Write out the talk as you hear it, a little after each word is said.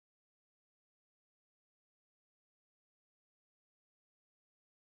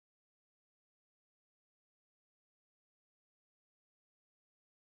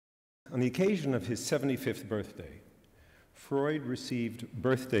On the occasion of his 75th birthday, Freud received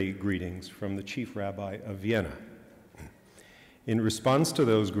birthday greetings from the chief rabbi of Vienna. In response to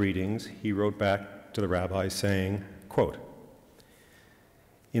those greetings, he wrote back to the rabbi saying, quote,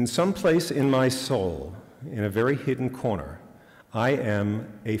 "In some place in my soul, in a very hidden corner, I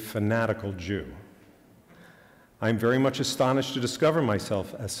am a fanatical Jew. I'm very much astonished to discover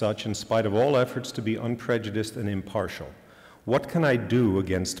myself as such in spite of all efforts to be unprejudiced and impartial. What can I do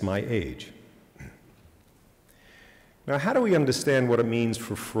against my age?" Now, how do we understand what it means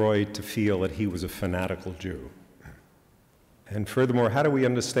for Freud to feel that he was a fanatical Jew? And furthermore, how do we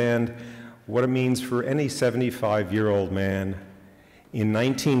understand what it means for any 75-year-old man in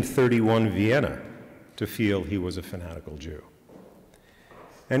 1931 Vienna to feel he was a fanatical Jew?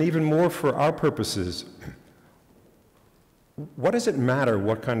 And even more for our purposes, what does it matter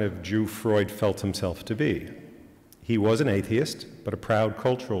what kind of Jew Freud felt himself to be? He was an atheist, but a proud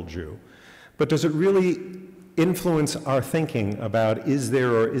cultural Jew. But does it really influence our thinking about is there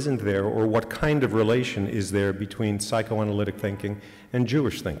or isn't there, or what kind of relation is there between psychoanalytic thinking and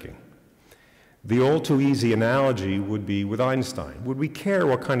Jewish thinking? The all too easy analogy would be with Einstein. Would we care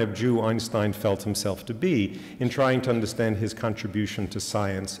what kind of Jew Einstein felt himself to be in trying to understand his contribution to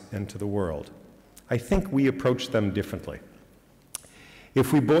science and to the world? I think we approach them differently.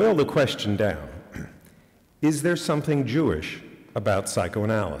 If we boil the question down, is there something Jewish about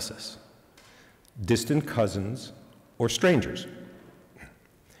psychoanalysis? Distant cousins or strangers?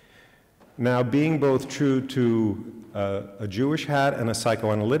 Now, being both true to a Jewish hat and a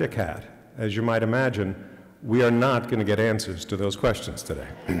psychoanalytic hat, as you might imagine, we are not going to get answers to those questions today.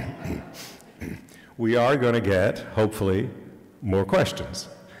 We are going to get, hopefully, more questions.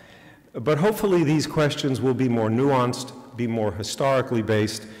 But hopefully these questions will be more nuanced, be more historically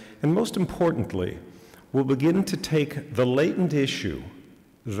based, and most importantly, will begin to take the latent issue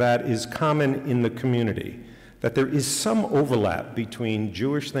that is common in the community, that there is some overlap between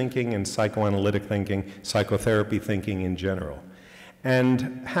Jewish thinking and psychoanalytic thinking, psychotherapy thinking in general,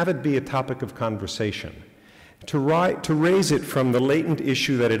 and have it be a topic of conversation, to raise it from the latent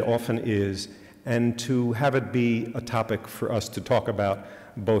issue that it often is, and to have it be a topic for us to talk about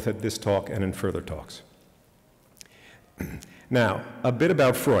both at this talk and in further talks. Now, a bit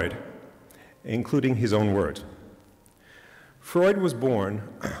about Freud, including his own words. Freud was born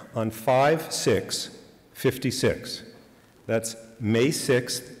on 5/6/56. That's May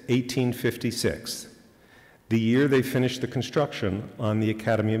 6th, 1856, the year they finished the construction on the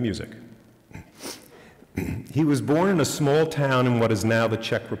Academy of Music. He was born in a small town in what is now the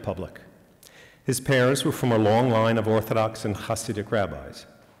Czech Republic. His parents were from a long line of Orthodox and Hasidic rabbis.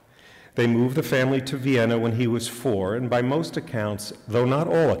 They moved the family to Vienna when he was 4, and by most accounts, though not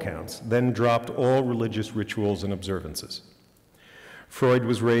all accounts, then dropped all religious rituals and observances. Freud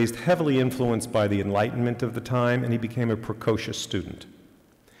was raised heavily influenced by the Enlightenment of the time, and he became a precocious student.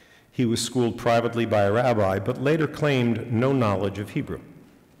 He was schooled privately by a rabbi, but later claimed no knowledge of Hebrew.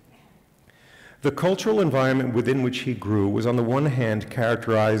 The cultural environment within which he grew was on the one hand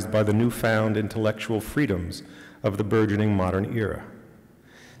characterized by the newfound intellectual freedoms of the burgeoning modern era.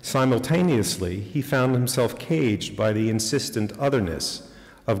 Simultaneously, he found himself caged by the insistent otherness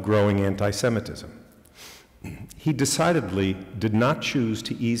of growing anti-Semitism. He decidedly did not choose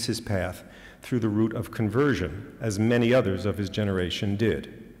to ease his path through the route of conversion, as many others of his generation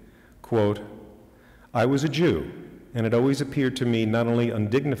did. Quote, "I was a Jew, and it always appeared to me not only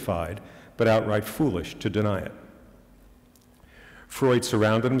undignified, but outright foolish to deny it." Freud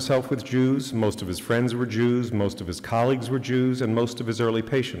surrounded himself with Jews. Most of his friends were Jews, most of his colleagues were Jews, and most of his early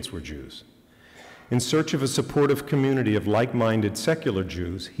patients were Jews. In search of a supportive community of like-minded secular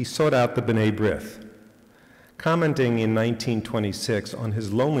Jews, he sought out the B'nai B'rith. Commenting in 1926 on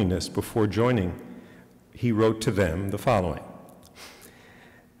his loneliness before joining, he wrote to them the following: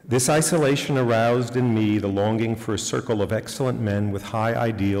 "This isolation aroused in me the longing for a circle of excellent men with high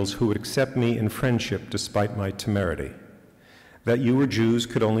ideals who would accept me in friendship despite my temerity. That you were Jews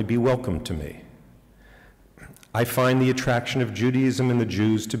could only be welcome to me. I find the attraction of Judaism and the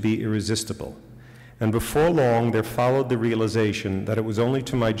Jews to be irresistible, and before long there followed the realization that it was only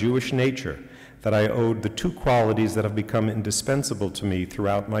to my Jewish nature that I owed the two qualities that have become indispensable to me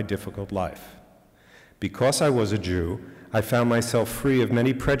throughout my difficult life. Because I was a Jew, I found myself free of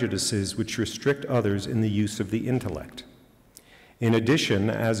many prejudices which restrict others in the use of the intellect. In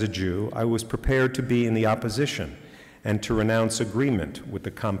addition, as a Jew, I was prepared to be in the opposition and to renounce agreement with the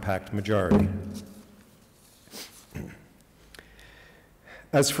compact majority."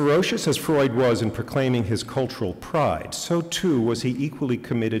 As ferocious as Freud was in proclaiming his cultural pride, so too was he equally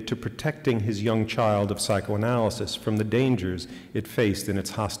committed to protecting his young child of psychoanalysis from the dangers it faced in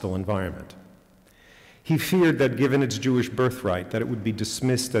its hostile environment. He feared that given its Jewish birthright, that it would be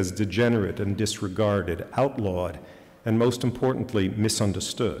dismissed as degenerate and disregarded, outlawed, and most importantly,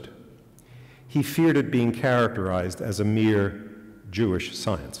 misunderstood. He feared it being characterized as a mere Jewish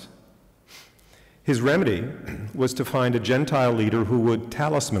science. His remedy was to find a Gentile leader who would,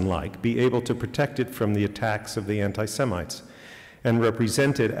 talisman-like, be able to protect it from the attacks of the anti-Semites and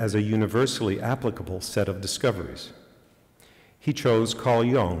represent it as a universally applicable set of discoveries. He chose Carl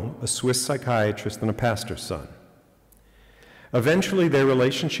Jung, a Swiss psychiatrist and a pastor's son. Eventually, their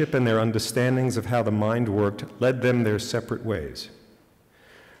relationship and their understandings of how the mind worked led them their separate ways.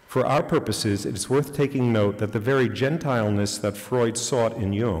 For our purposes, it is worth taking note that the very Gentileness that Freud sought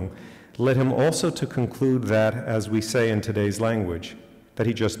in Jung led him also to conclude that, as we say in today's language, that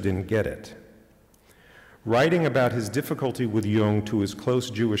he just didn't get it. Writing about his difficulty with Jung to his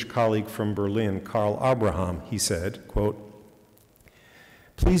close Jewish colleague from Berlin, Karl Abraham, he said, quote,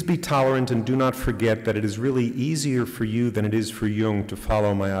 "Please be tolerant and do not forget that it is really easier for you than it is for Jung to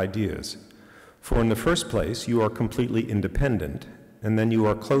follow my ideas. For in the first place, you are completely independent, and then you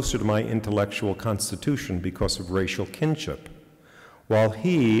are closer to my intellectual constitution because of racial kinship, while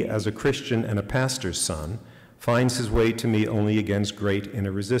he, as a Christian and a pastor's son, finds his way to me only against great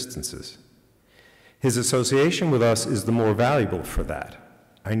inner resistances. His association with us is the more valuable for that.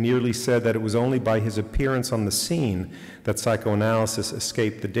 I nearly said that it was only by his appearance on the scene that psychoanalysis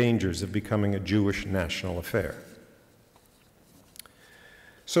escaped the dangers of becoming a Jewish national affair."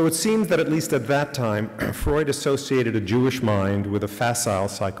 So it seems that at least at that time, Freud associated a Jewish mind with a facile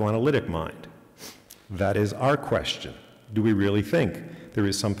psychoanalytic mind. That is our question. Do we really think there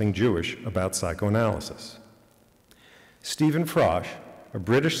is something Jewish about psychoanalysis? Stephen Frosch, a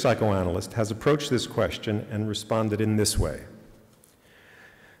British psychoanalyst, has approached this question and responded in this way.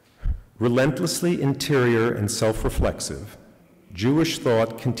 Relentlessly interior and self-reflexive, Jewish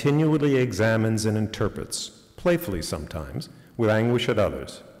thought continually examines and interprets, playfully sometimes, with anguish at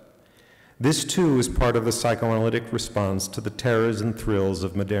others. This too is part of the psychoanalytic response to the terrors and thrills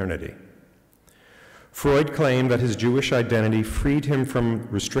of modernity. Freud claimed that his Jewish identity freed him from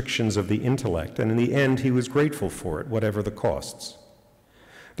restrictions of the intellect, and in the end he was grateful for it, whatever the costs.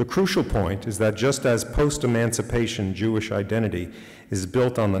 The crucial point is that just as post-emancipation Jewish identity is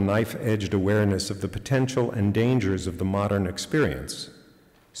built on the knife-edged awareness of the potential and dangers of the modern experience,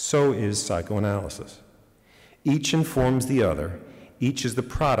 so is psychoanalysis. Each informs the other, each is the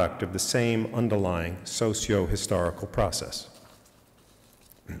product of the same underlying socio-historical process.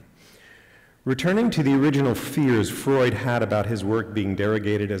 Returning to the original fears Freud had about his work being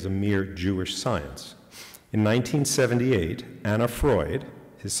derogated as a mere Jewish science, in 1978, Anna Freud,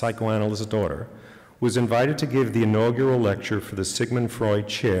 his psychoanalyst daughter, was invited to give the inaugural lecture for the Sigmund Freud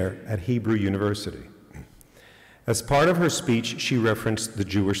Chair at Hebrew University. As part of her speech, she referenced the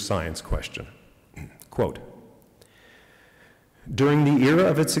Jewish science question. Quote, "During the era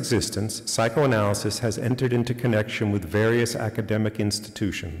of its existence, psychoanalysis has entered into connection with various academic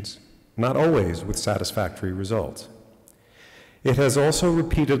institutions, not always with satisfactory results. It has also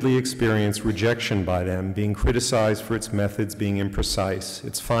repeatedly experienced rejection by them, being criticized for its methods being imprecise,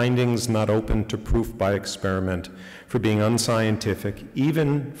 its findings not open to proof by experiment, for being unscientific,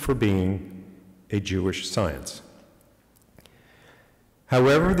 even for being a Jewish science.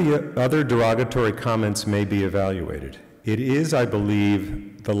 However the other derogatory comments may be evaluated, it is, I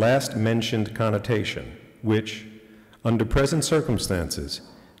believe, the last mentioned connotation, which, under present circumstances,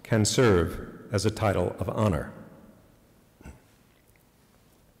 can serve as a title of honor."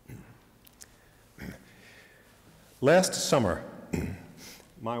 Last summer,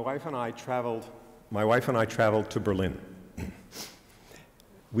 my wife and I traveled to Berlin.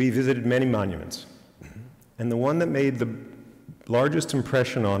 We visited many monuments, and the one that made the largest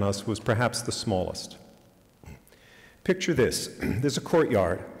impression on us was perhaps the smallest. Picture this. There's a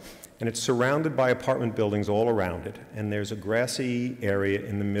courtyard, and it's surrounded by apartment buildings all around it, and there's a grassy area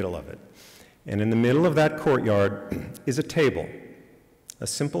in the middle of it. And in the middle of that courtyard is a table, a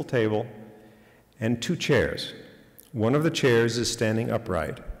simple table, and two chairs. One of the chairs is standing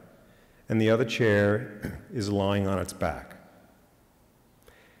upright, and the other chair is lying on its back.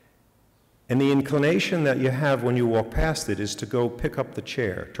 And the inclination that you have when you walk past it is to go pick up the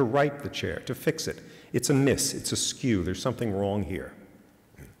chair, to right the chair, to fix it. It's amiss, it's askew, there's something wrong here.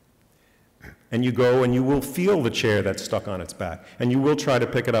 And you go and you will feel the chair that's stuck on its back, and you will try to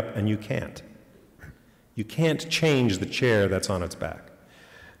pick it up, and you can't. You can't change the chair that's on its back.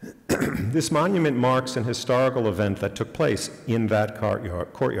 This monument marks an historical event that took place in that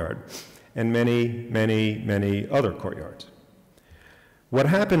courtyard and many, many, many other courtyards. What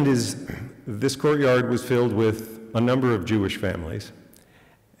happened is this courtyard was filled with a number of Jewish families,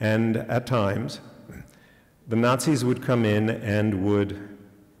 and at times the Nazis would come in and would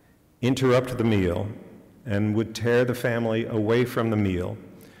interrupt the meal and would tear the family away from the meal,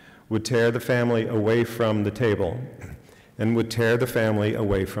 would tear the family away from the table, and would tear the family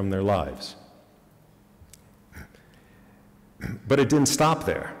away from their lives. But it didn't stop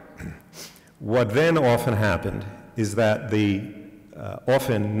there. What then often happened is that the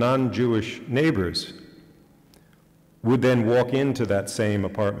often non-Jewish neighbors would then walk into that same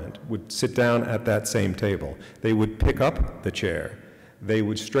apartment, would sit down at that same table. They would pick up the chair, they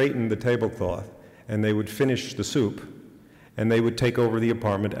would straighten the tablecloth, and they would finish the soup, and they would take over the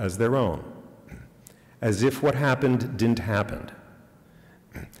apartment as their own, as if what happened didn't happen,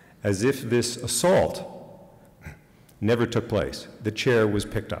 as if this assault never took place. The chair was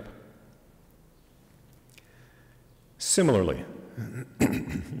picked up. Similarly,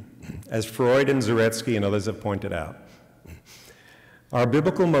 as Freud and Zaretsky and others have pointed out, our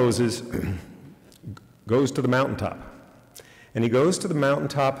biblical Moses goes to the mountaintop. And he goes to the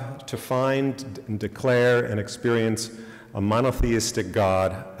mountaintop to find and declare and experience a monotheistic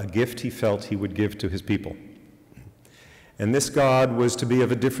God, a gift he felt he would give to his people. And this God was to be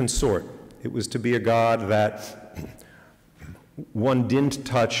of a different sort. It was to be a God that one didn't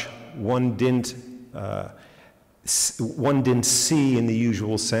touch, one didn't see in the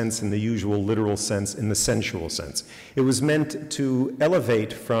usual sense, in the usual literal sense, in the sensual sense. It was meant to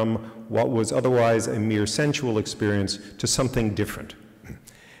elevate from what was otherwise a mere sensual experience to something different.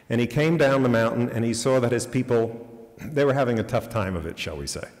 And he came down the mountain and he saw that his people, they were having a tough time of it, shall we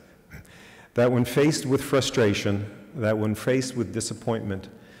say. That when faced with frustration, that when faced with disappointment,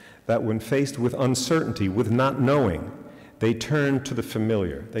 that when faced with uncertainty, with not knowing, they turned to the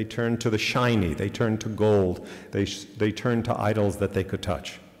familiar, they turned to the shiny, they turned to gold, they turned to idols that they could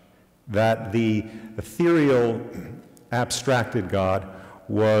touch. That the ethereal, abstracted God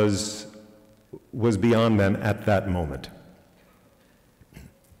was beyond them at that moment.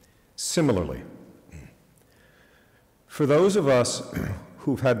 Similarly, for those of us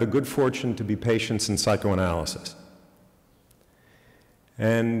who've had the good fortune to be patients in psychoanalysis,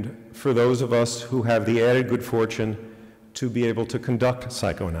 and for those of us who have the added good fortune to be able to conduct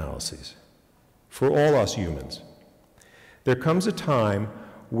psychoanalyses, for all us humans, there comes a time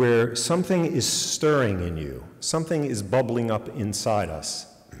where something is stirring in you, something is bubbling up inside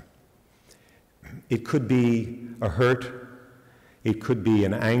us. It could be a hurt, it could be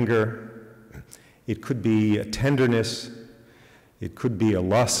an anger, it could be a tenderness, it could be a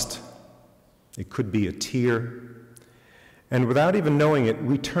lust, it could be a tear, and without even knowing it,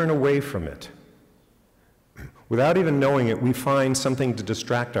 we turn away from it. Without even knowing it, we find something to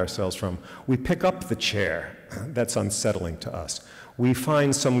distract ourselves from. We pick up the chair that's unsettling to us. We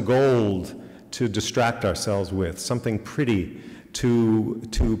find some gold to distract ourselves with, something pretty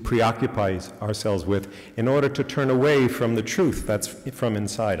to preoccupy ourselves with in order to turn away from the truth that's from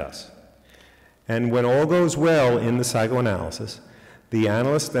inside us. And when all goes well in the psychoanalysis, the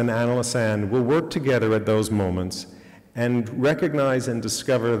analyst and analysand will work together at those moments and recognize and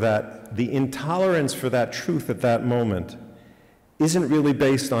discover that the intolerance for that truth at that moment isn't really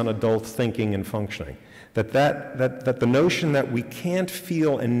based on adult thinking and functioning. That the notion that we can't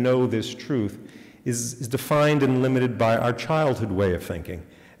feel and know this truth is defined and limited by our childhood way of thinking,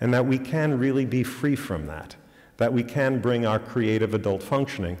 and that we can really be free from that we can bring our creative adult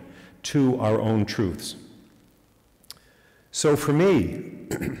functioning to our own truths. So for me,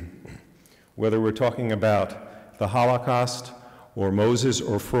 whether we're talking about the Holocaust, or Moses,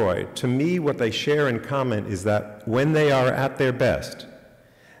 or Freud, to me what they share in common is that when they are at their best,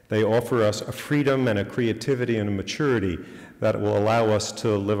 they offer us a freedom and a creativity and a maturity that will allow us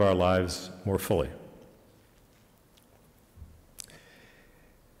to live our lives more fully.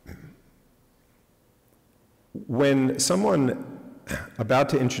 When someone about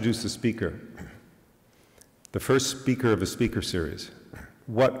to introduce a speaker, the first speaker of a speaker series,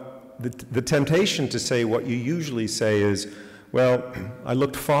 the temptation to say what you usually say is, well, I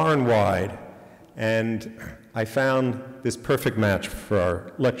looked far and wide and I found this perfect match for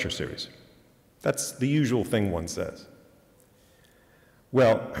our lecture series. That's the usual thing one says.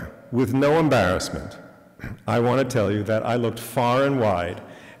 Well, with no embarrassment, I want to tell you that I looked far and wide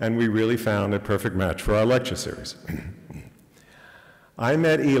and we really found a perfect match for our lecture series. I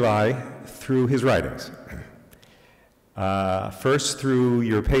met Eli through his writings. First through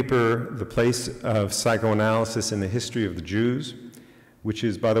your paper, The Place of Psychoanalysis in the History of the Jews, which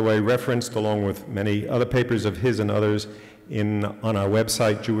is, by the way, referenced along with many other papers of his and others on our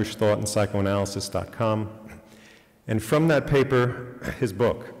website, jewishthoughtandpsychoanalysis.com. And from that paper, his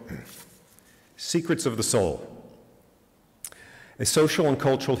book, Secrets of the Soul, A Social and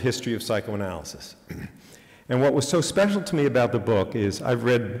Cultural History of Psychoanalysis. And what was so special to me about the book is I've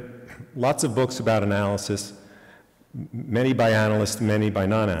read lots of books about analysis, many by analysts, many by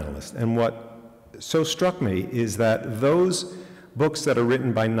non-analysts. And what so struck me is that those books that are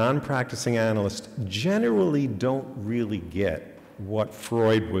written by non-practicing analysts generally don't really get what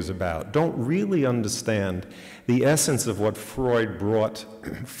Freud was about, don't really understand the essence of what Freud brought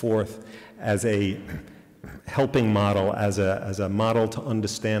forth as a helping model, as a model to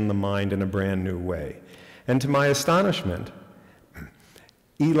understand the mind in a brand new way. And to my astonishment,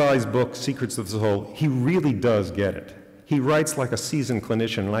 Eli's book, Secrets of the Soul, he really does get it. He writes like a seasoned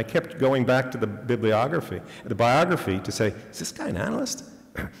clinician, and I kept going back to the bibliography, the biography, to say, is this guy an analyst?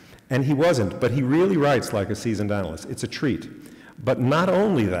 And he wasn't, but he really writes like a seasoned analyst. It's a treat. But not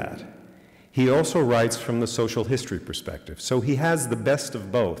only that, he also writes from the social history perspective. So he has the best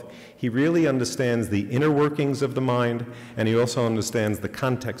of both. He really understands the inner workings of the mind, and he also understands the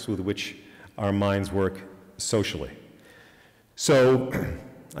context with which our minds work socially. So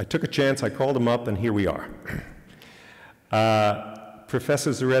I took a chance, I called him up, and here we are.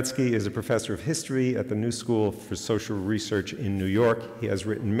 Professor Zaretsky is a professor of history at the New School for Social Research in New York. He has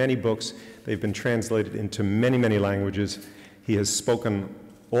written many books. They've been translated into many, many languages. He has spoken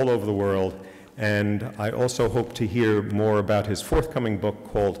all over the world, and I also hope to hear more about his forthcoming book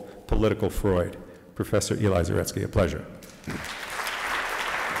called Political Freud. Professor Eli Zaretsky, a pleasure.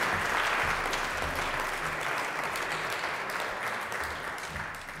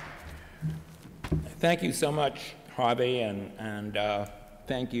 Thank you so much, Harvey, and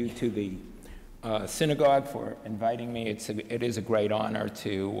thank you to the synagogue for inviting me. It is a great honor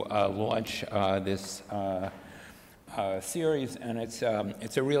to launch this series, and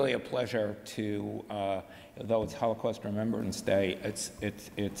it's really a pleasure to, though it's Holocaust Remembrance Day,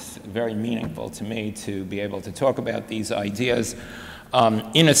 it's very meaningful to me to be able to talk about these ideas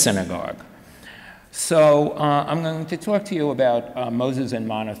in a synagogue. So I'm going to talk to you about Moses and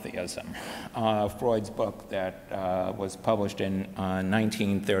Monotheism, Freud's book that was published in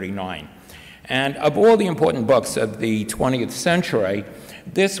 1939. And of all the important books of the 20th century,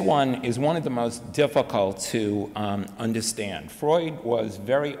 this one is one of the most difficult to understand. Freud was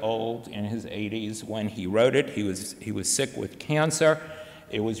very old, in his 80s, when he wrote it. He was sick with cancer.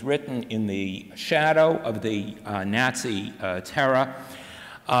 It was written in the shadow of the Nazi terror.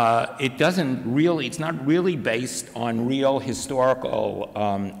 It's not really based on real historical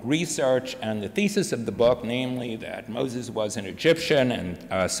research, and the thesis of the book, namely that Moses was an Egyptian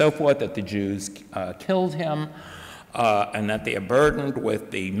and so forth, that the Jews killed him, and that they are burdened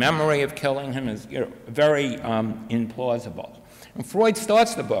with the memory of killing him, is very implausible. And Freud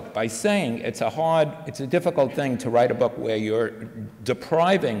starts the book by saying it's a difficult thing to write a book where you're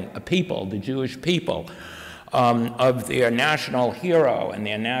depriving a people, the Jewish people, of their national hero and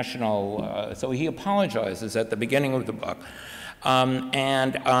their national, so he apologizes at the beginning of the book.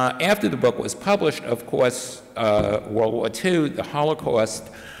 And after the book was published, of course, World War II, the Holocaust,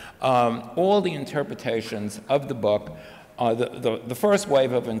 all the interpretations of the book, the first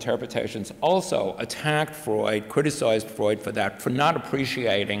wave of interpretations also attacked Freud, criticized Freud for that, for not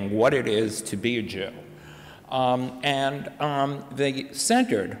appreciating what it is to be a Jew. They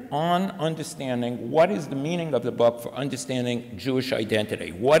centered on understanding what is the meaning of the book for understanding Jewish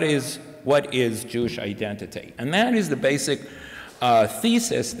identity. What is Jewish identity? And that is the basic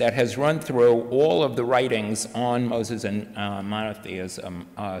thesis that has run through all of the writings on Moses and monotheism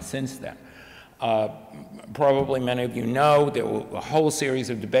since then. Probably many of you know there were a whole series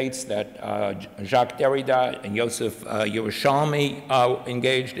of debates that Jacques Derrida and Yosef Yerushalmi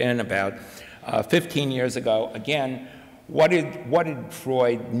engaged in about 15 years ago. Again, what did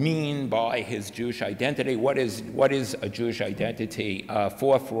Freud mean by his Jewish identity? What is a Jewish identity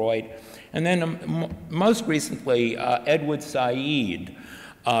for Freud? And then most recently, Edward Said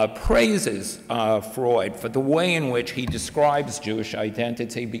praises Freud for the way in which he describes Jewish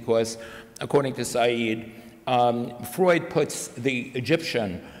identity, because according to Said, Freud puts the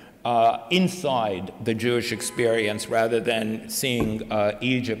Egyptian inside the Jewish experience rather than seeing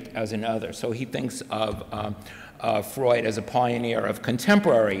Egypt as another. So he thinks of Freud as a pioneer of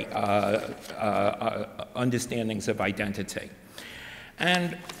contemporary understandings of identity.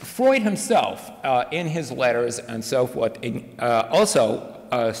 And Freud himself, in his letters and so forth,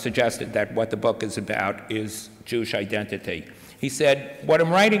 also suggested that what the book is about is Jewish identity. He said, what I'm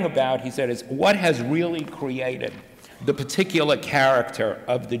writing about, he said, is what has really created the particular character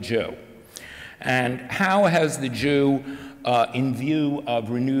of the Jew. And how has the Jew, in view of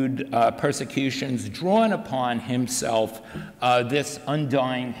renewed persecutions, drawn upon himself this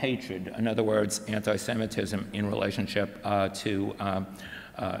undying hatred, in other words, anti-Semitism in relationship to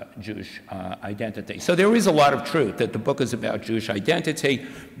Jewish identity. So there is a lot of truth that the book is about Jewish identity,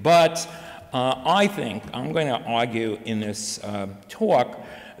 but I think, I'm going to argue in this talk,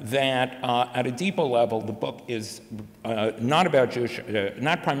 that at a deeper level, the book is not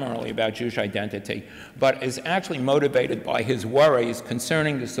primarily about Jewish identity, but is actually motivated by his worries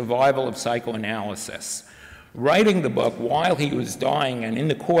concerning the survival of psychoanalysis. Writing the book while he was dying and in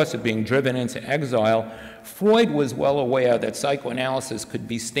the course of being driven into exile, Freud was well aware that psychoanalysis could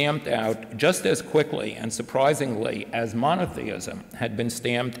be stamped out just as quickly and surprisingly as monotheism had been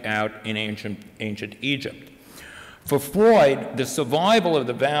stamped out in ancient Egypt. For Freud, the survival of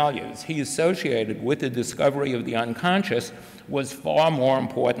the values he associated with the discovery of the unconscious was far more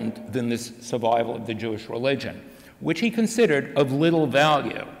important than the survival of the Jewish religion, which he considered of little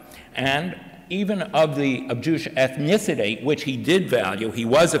value, and even of Jewish ethnicity, which he did value. He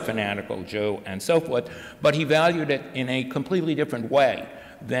was a fanatical Jew and so forth, but he valued it in a completely different way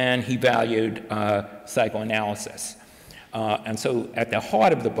than he valued psychoanalysis. And so at the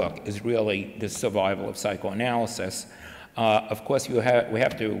heart of the book is really the survival of psychoanalysis. Of course, we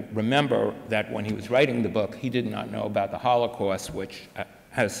have to remember that when he was writing the book, he did not know about the Holocaust, which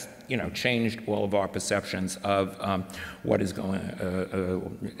has changed all of our perceptions of what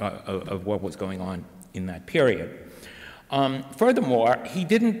was going on in that period. Furthermore, he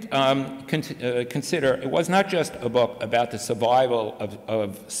didn't consider, it was not just a book about the survival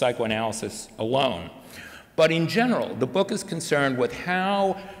of psychoanalysis alone, but in general, the book is concerned with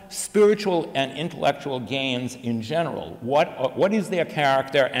how spiritual and intellectual gains in general, what is their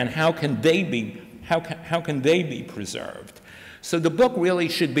character and how can they be preserved? So the book really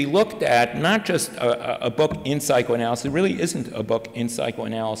should be looked at not just a book in psychoanalysis. It really isn't a book in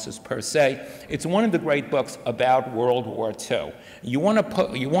psychoanalysis per se. It's one of the great books about World War II. You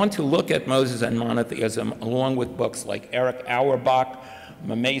want to look at Moses and monotheism along with books like Erich Auerbach,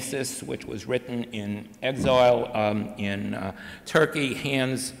 Mimesis, which was written in exile in Turkey,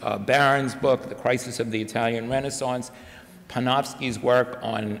 Hans Baron's book, The Crisis of the Italian Renaissance, Panofsky's work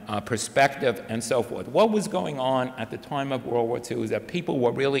on perspective, and so forth. What was going on at the time of World War II is that people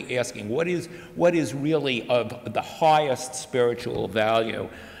were really asking, what is really of the highest spiritual value,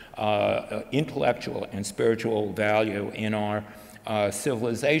 intellectual and spiritual value in our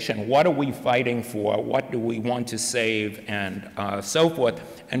civilization? What are we fighting for? What do we want to save? And so forth.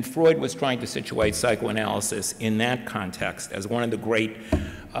 And Freud was trying to situate psychoanalysis in that context as one of the great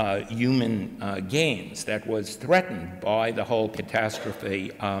human gains that was threatened by the whole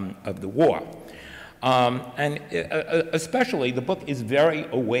catastrophe of the war. And especially, the book is very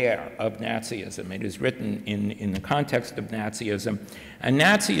aware of Nazism. It is written in the context of Nazism, and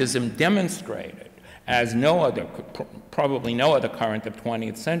Nazism demonstrated, as probably no other current of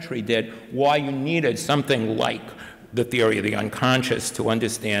 20th century did, why you needed something like the theory of the unconscious to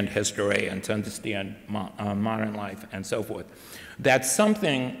understand history and to understand modern life and so forth. That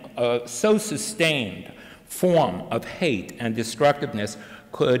something so sustained form of hate and destructiveness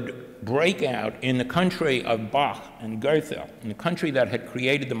could break out in the country of Bach and Goethe, in the country that had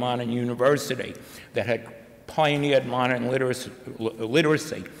created the modern university, that had pioneered modern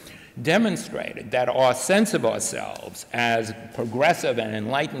literacy, demonstrated that our sense of ourselves as progressive and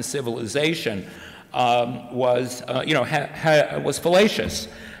enlightened civilization was fallacious.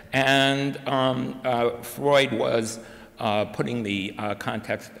 And Freud was putting the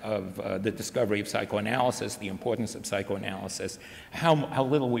context of the discovery of psychoanalysis, the importance of psychoanalysis, how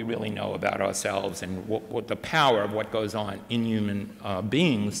little we really know about ourselves and what the power of what goes on in human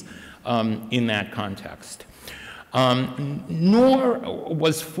beings in that context. Nor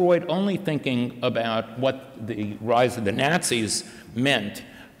was Freud only thinking about what the rise of the Nazis meant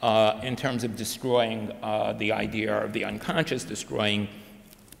in terms of destroying the idea of the unconscious, destroying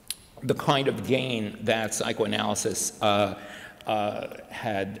the kind of gain that psychoanalysis had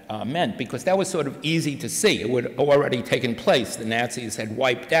meant, because that was sort of easy to see. It would already taken place. The Nazis had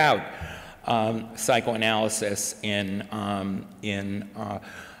wiped out psychoanalysis in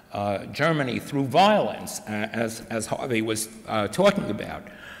Germany through violence, as Harvey was talking about.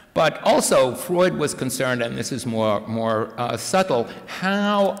 But also, Freud was concerned, and this is more subtle,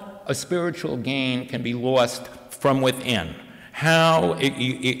 how a spiritual gain can be lost from within, how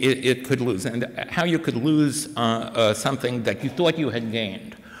it could lose, and how you could lose something that you thought you had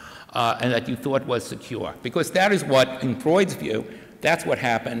gained and that you thought was secure. Because that is what, in Freud's view, that's what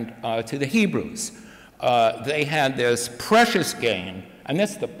happened to the Hebrews. they had this precious gain, and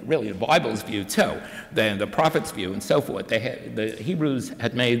that's really the Bible's view too, the prophet's view and so forth. The Hebrews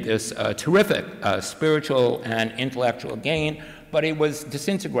had made this terrific spiritual and intellectual gain, but it was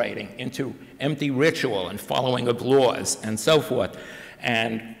disintegrating into empty ritual and following of laws and so forth.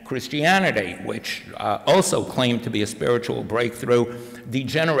 And Christianity, which also claimed to be a spiritual breakthrough,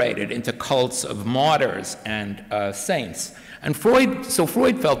 degenerated into cults of martyrs and saints. And Freud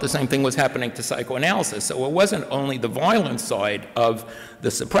felt the same thing was happening to psychoanalysis. So it wasn't only the violent side of the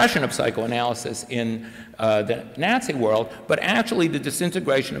suppression of psychoanalysis in the Nazi world, but actually the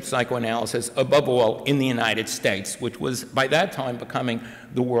disintegration of psychoanalysis, above all, in the United States, which was by that time becoming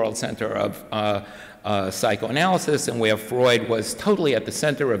the world center of psychoanalysis, and where Freud was totally at the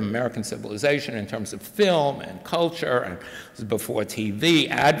center of American civilization in terms of film and culture, and this was before TV,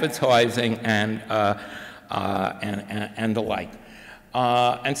 advertising, and the like.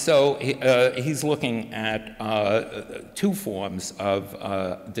 And so he's looking at two forms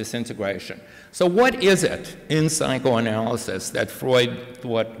of disintegration. So what is it in psychoanalysis that Freud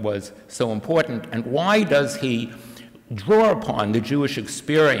thought was so important, and why does he draw upon the Jewish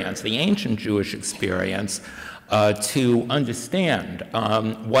experience, the ancient Jewish experience, to understand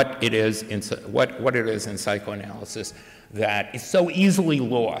what it is in psychoanalysis that is so easily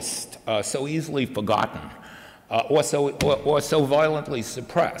lost, so easily forgotten, or so violently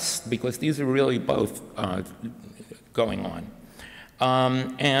suppressed, because these are really both going on.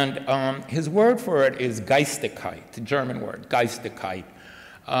 His word for it is Geistigkeit, the German word, Geistigkeit,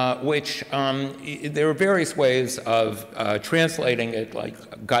 which there are various ways of translating it, like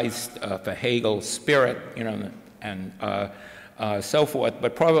Geist for Hegel, spirit, you know, and so forth.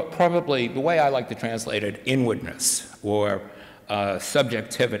 But probably the way I like to translate it, inwardness or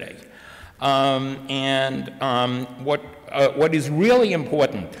subjectivity. What is really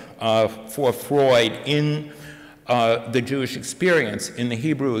important for Freud in the Jewish experience, in the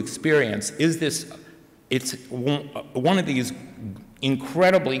Hebrew experience, is this. It's one of these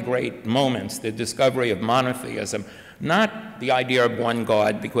incredibly great moments, the discovery of monotheism, not the idea of one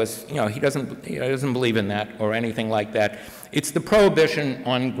God, because he doesn't believe in that or anything like that. It's the prohibition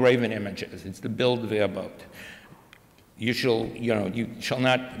on graven images. It's the Bildverbot. You shall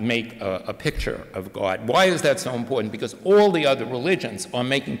not make a picture of God. Why is that so important? Because all the other religions are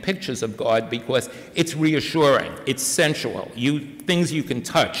making pictures of God because it's reassuring, it's sensual, things you can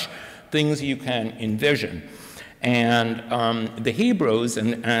touch, things you can envision. And the Hebrews,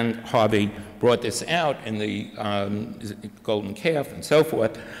 and Harvey brought this out in the Golden Calf and so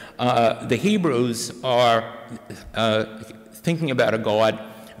forth, the Hebrews are thinking about a God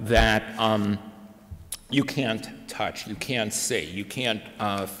that you can't touch, you can't see, you can't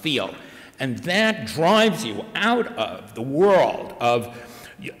feel. And that drives you out of the world of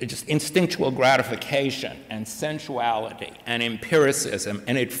just instinctual gratification and sensuality and empiricism,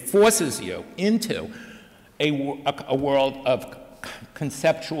 and it forces you into a world of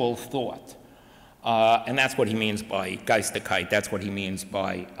conceptual thought. And that's what he means by Geistigkeit, that's what he means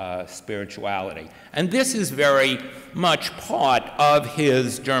by spirituality. And this is very much part of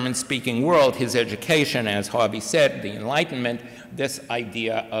his German-speaking world, his education, as Harvey said, the Enlightenment, this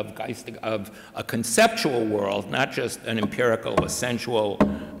idea of a conceptual world, not just an empirical, a sensual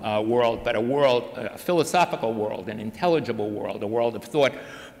world, but a philosophical world, an intelligible world, a world of thought.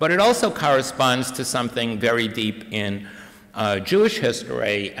 But it also corresponds to something very deep in Jewish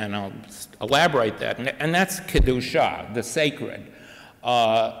history, and I'll elaborate that, and that's Kedusha, the sacred.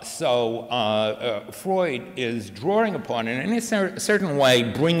 Freud is drawing upon it, and in a certain way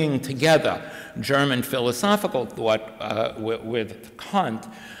bringing together German philosophical thought with Kant,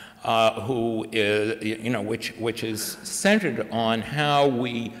 who is, which is centered on how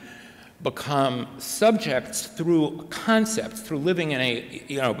we become subjects through concepts, through living in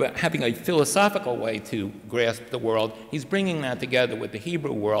having a philosophical way to grasp the world. He's bringing that together with the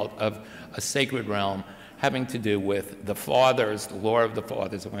Hebrew world of a sacred realm having to do with the fathers, the law of the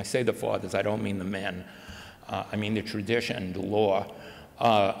fathers. And when I say the fathers, I don't mean the men. I mean the tradition, the law.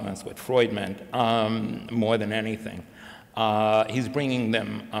 That's what Freud meant, more than anything. He's bringing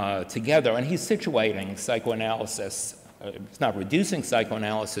them together, and he's situating psychoanalysis. It's not reducing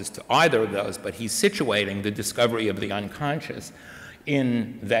psychoanalysis to either of those, but he's situating the discovery of the unconscious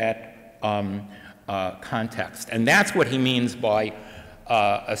in that context. And that's what he means by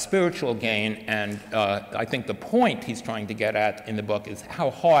a spiritual gain, and I think the point he's trying to get at in the book is how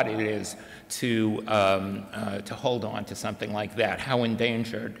hard it is to hold on to something like that, how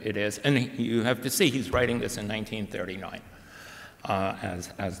endangered it is. And you have to see he's writing this in 1939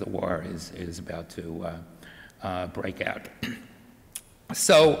 as the war is about to break out.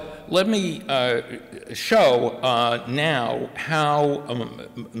 So let me show now how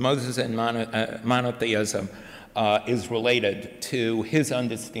Moses and monotheism is related to his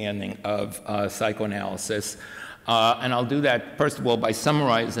understanding of psychoanalysis. And I'll do that, first of all, by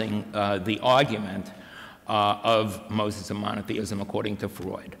summarizing the argument of Moses and monotheism according to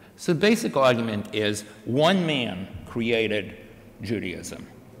Freud. So the basic argument is one man created Judaism,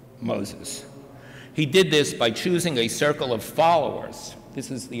 Moses. He did this by choosing a circle of followers.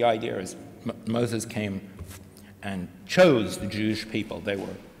 This is the idea, is Moses came and chose the Jewish people. They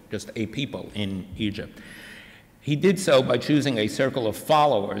were just a people in Egypt. He did so by choosing a circle of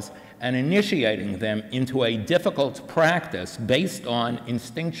followers and initiating them into a difficult practice based on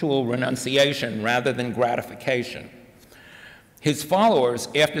instinctual renunciation rather than gratification. His followers,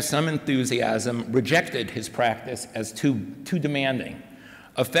 after some enthusiasm, rejected his practice as too demanding,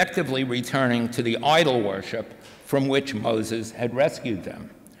 effectively returning to the idol worship from which Moses had rescued them.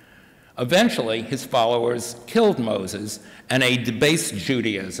 Eventually, his followers killed Moses, and a debased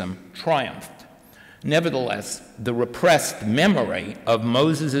Judaism triumphed. Nevertheless, the repressed memory of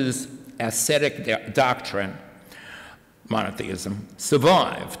Moses' ascetic doctrine, monotheism,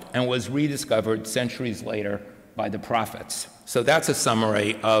 survived and was rediscovered centuries later by the prophets. So that's a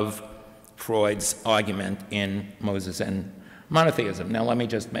summary of Freud's argument in Moses and monotheism. Now let me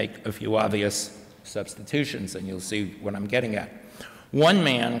just make a few obvious substitutions and you'll see what I'm getting at. One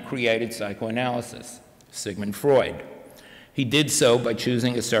man created psychoanalysis, Sigmund Freud. He did so by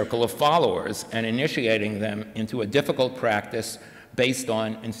choosing a circle of followers and initiating them into a difficult practice based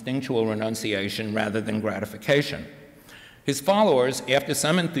on instinctual renunciation rather than gratification. His followers, after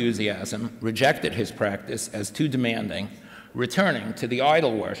some enthusiasm, rejected his practice as too demanding, returning to the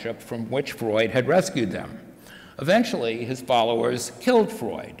idol worship from which Freud had rescued them. Eventually, his followers killed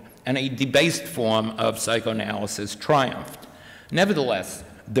Freud, and a debased form of psychoanalysis triumphed. Nevertheless,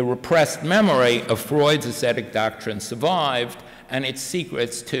 the repressed memory of Freud's ascetic doctrine survived, and its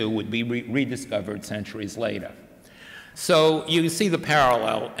secrets, too, would be rediscovered centuries later. So you see the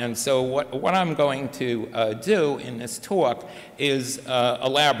parallel, and so what I'm going to do in this talk is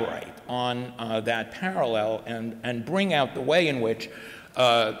elaborate on that parallel and bring out the way in which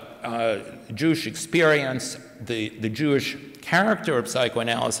Jewish experience, the Jewish character of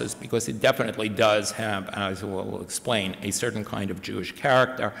psychoanalysis, because it definitely does have, as we'll explain, a certain kind of Jewish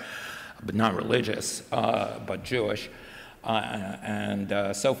character, but not religious, but Jewish,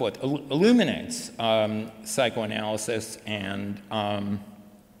 and so forth, illuminates psychoanalysis and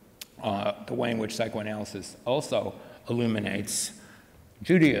the way in which psychoanalysis also illuminates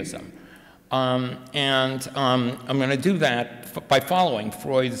Judaism. I'm going to do that by following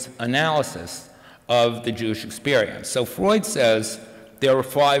Freud's analysis of the Jewish experience. So Freud says there are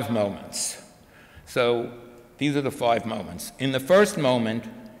 5 moments. So these are the 5 moments. In the first moment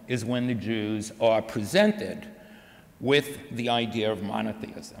is when the Jews are presented with the idea of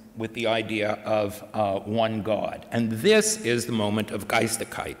monotheism, with the idea of one God. And this is the moment of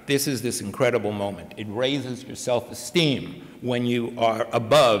Geistigkeit. This is this incredible moment. It raises your self-esteem when you are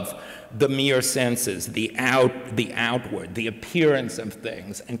above the mere senses, the outward, the appearance of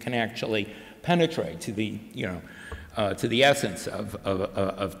things, and can actually penetrate to the, to the essence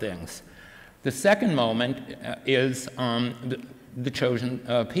of things. The second moment is the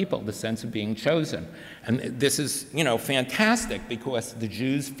chosen people, the sense of being chosen. And this is, fantastic because the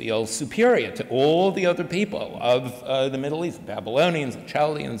Jews feel superior to all the other people of the Middle East, the Babylonians, the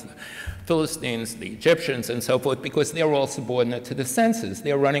Chaldeans, the Philistines, the Egyptians, and so forth, because they're all subordinate to the senses.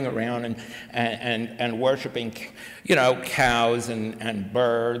 They're running around and worshiping, cows and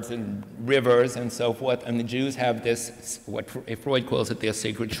birds and rivers and so forth. And the Jews have this, what Freud calls it, their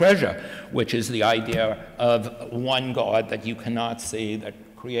sacred treasure, which is the idea of one God that you cannot see, that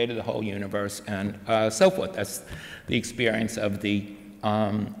created the whole universe, and so forth. That's the experience of the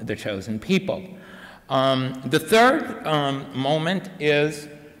chosen people. The third moment is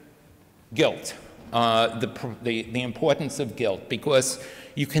guilt, the importance of guilt, because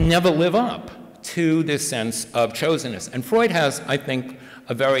you can never live up to this sense of chosenness. And Freud has, I think,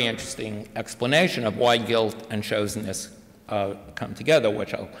 a very interesting explanation of why guilt and chosenness come together,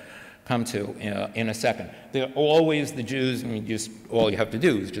 which I'll come to in a second. They're always the Jews, all you have to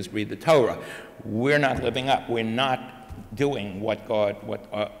do is just read the Torah. We're not living up. We're not doing what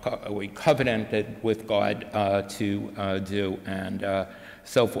we covenanted with God to do, and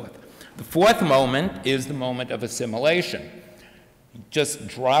so forth. The fourth moment is the moment of assimilation. Just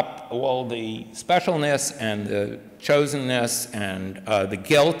drop all the specialness and the chosenness and the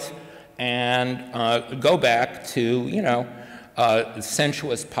guilt and go back to,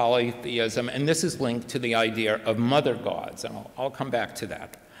 sensuous polytheism, and this is linked to the idea of mother gods, and I'll come back to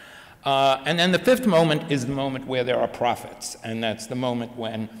that. And then the fifth moment is the moment where there are prophets, and that's the moment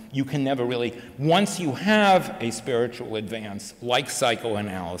when you can never really, once you have a spiritual advance like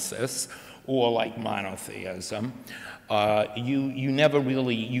psychoanalysis or like monotheism, you never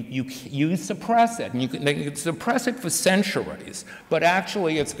really, you suppress it, and they can suppress it for centuries, but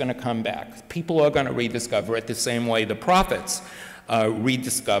actually it's going to come back. People are going to rediscover it the same way the prophets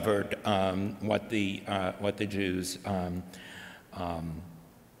rediscovered what the Jews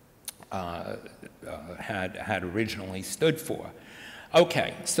had originally stood for.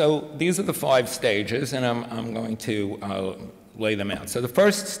 Okay, so these are the 5 stages, and I'm going to lay them out. So the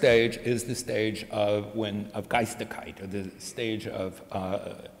first stage is the stage of Geistigkeit, or the stage of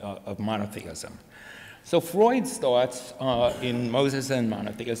monotheism. So Freud starts in Moses and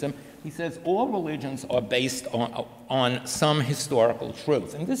monotheism. He says all religions are based on some historical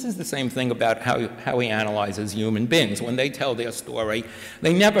truth. And this is the same thing about how he analyzes human beings. When they tell their story,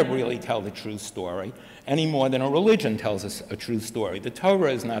 they never really tell the true story any more than a religion tells us a true story. The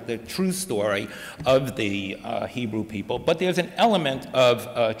Torah is not the true story of the Hebrew people, but there's an element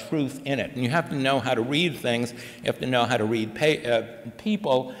of truth in it. And you have to know how to read things. You have to know how to read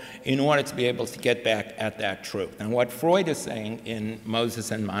people in order to be able to get back at that truth. And what Freud is saying in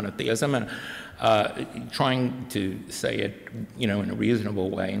Moses and monotheism, and trying to say it, in a reasonable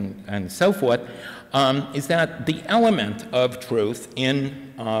way and so forth, is that the element of truth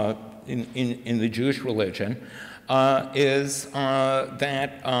in the Jewish religion is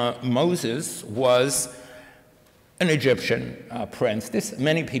that Moses was an Egyptian prince.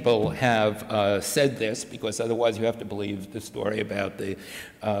 Many people have said this, because otherwise you have to believe the story about the,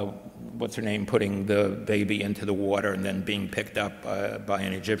 what's-her-name, putting the baby into the water and then being picked up by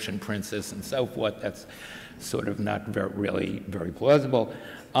an Egyptian princess and so forth. That's sort of not really very plausible.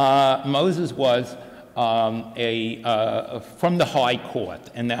 Moses was from the high court,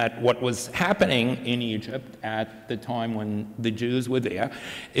 and that what was happening in Egypt at the time when the Jews were there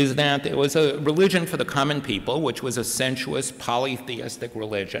is that there was a religion for the common people, which was a sensuous, polytheistic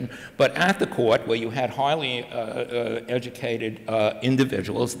religion, but at the court, where you had highly educated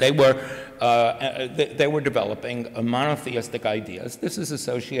individuals, they were developing monotheistic ideas. This is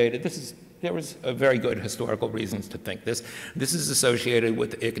associated, there was very good historical reasons to think this. This is associated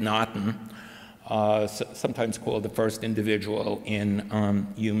with Akhenaten, sometimes called the first individual in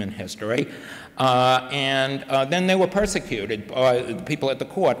human history. And then they were persecuted. The people at the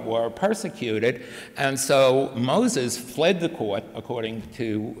court were persecuted. And so Moses fled the court, according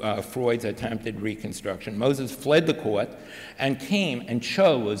to Freud's attempted reconstruction. Moses fled the court and came and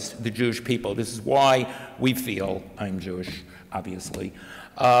chose the Jewish people. This is why we feel, I'm Jewish, obviously.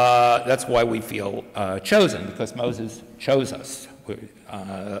 That's why we feel chosen, because Moses chose us.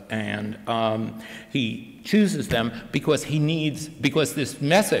 He chooses them because because this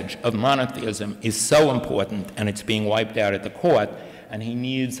message of monotheism is so important, and it's being wiped out at the court, and he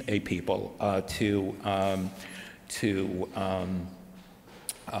needs a people to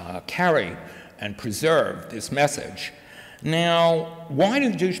carry and preserve this message. Now, why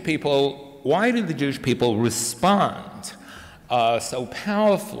did the Jewish people respond so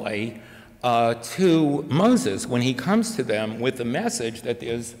powerfully to Moses when he comes to them with the message that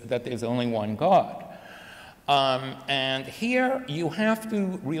there's only one God? And here you have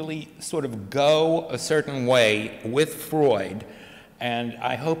to really sort of go a certain way with Freud, and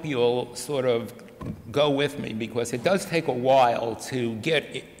I hope you'll sort of go with me, because it does take a while to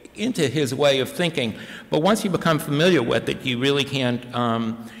get into his way of thinking, but once you become familiar with it, you really can't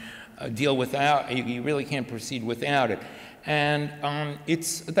you really can't proceed without it. And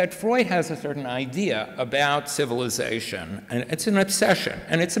it's that Freud has a certain idea about civilization, and it's an obsession,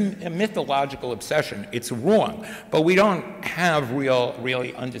 and it's a mythological obsession. It's wrong, but we don't have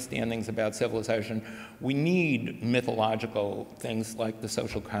really understandings about civilization. We need mythological things like the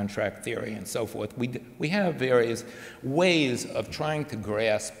social contract theory and so forth. We have various ways of trying to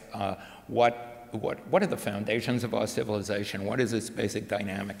grasp what are the foundations of our civilization, what is its basic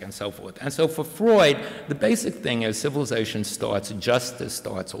dynamic, and so forth. And so for Freud, the basic thing is civilization starts, justice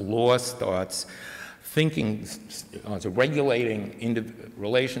starts, law starts, thinking, regulating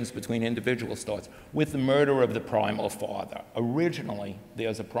relations between individuals starts with the murder of the primal father. Originally,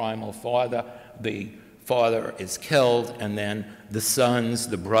 there's a primal father, the father is killed, and then the sons,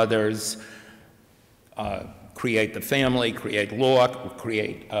 the brothers, create the family, create law,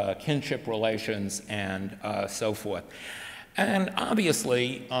 create kinship relations, and so forth. And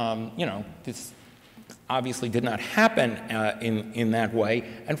obviously, obviously did not happen in that way,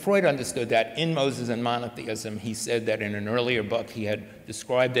 and Freud understood that. In Moses and Monotheism, he said that in an earlier book he had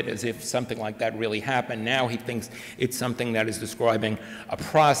described it as if something like that really happened. Now he thinks it's something that is describing a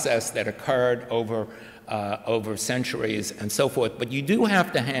process that occurred over centuries and so forth. But you do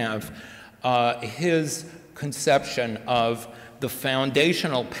have to have his conception of the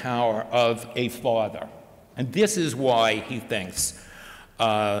foundational power of a father. And this is why he thinks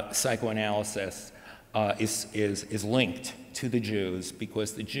psychoanalysis is linked to the Jews,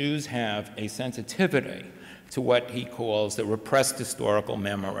 because the Jews have a sensitivity to what he calls the repressed historical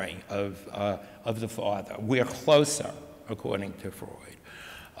memory of the father. We're closer, according to Freud,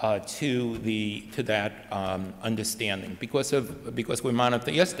 to that understanding because we're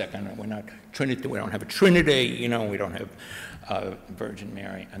monotheistic and we're not Trinity. We don't have a Trinity, you know. We don't have Virgin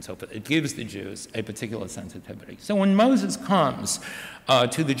Mary and so forth. It gives the Jews a particular sensitivity. So when Moses comes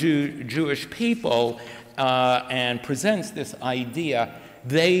to the Jewish people and presents this idea,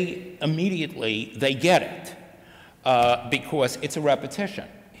 they immediately get it because it's a repetition.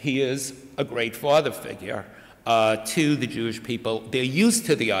 He is a great father figure to the Jewish people. They're used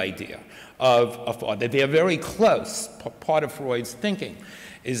to the idea of a father. They're very close. Part of Freud's thinking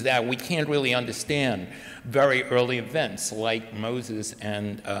is that we can't really understand very early events like Moses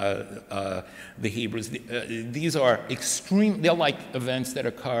and the Hebrews. These are extreme, they're like events that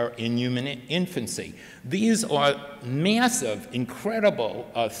occur in human infancy. These are massive, incredible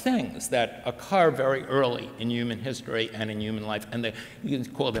things that occur very early in human history and in human life, and you can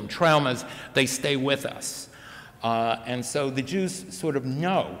call them traumas. They stay with us. And so the Jews sort of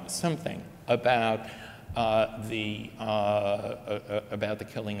know something about the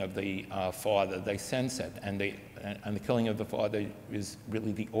killing of the father. They sense it, and the killing of the father is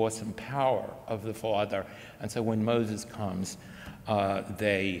really the awesome power of the father. And so when Moses comes,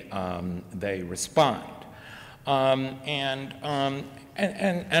 they respond. And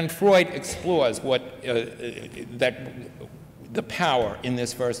Freud explores what the power in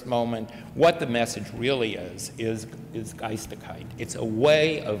this first moment. What the message really is Geistigkeit. It's a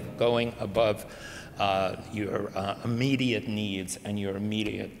way of going above your immediate needs and your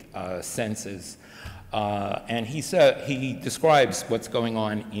immediate senses. And he describes what's going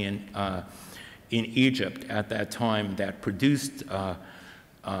on in Egypt at that time that produced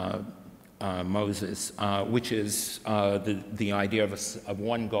Moses, which is the idea of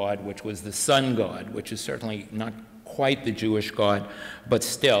one God, which was the sun god, which is certainly not quite the Jewish God, but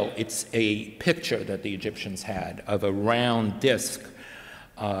still it's a picture that the Egyptians had of a round disk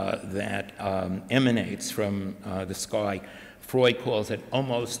that emanates from the sky. Freud calls it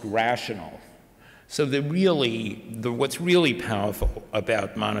almost rational. So what's really powerful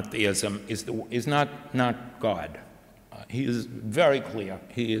about monotheism is not God. He is very clear.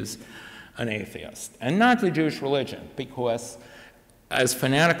 He is an atheist, and not the Jewish religion, because as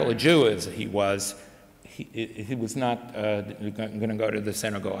fanatical a Jew as he was not going to go to the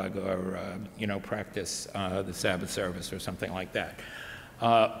synagogue or practice the Sabbath service or something like that.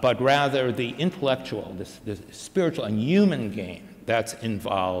 But rather the intellectual, the spiritual and human gain that's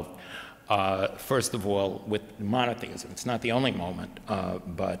involved, first of all, with monotheism. It's not the only moment,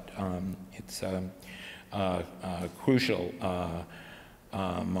 but it's a crucial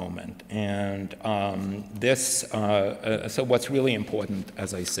moment. And so what's really important,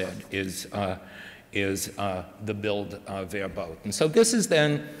 as I said, is the build verboten. And so this is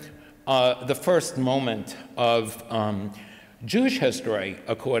then the first moment of Jewish history,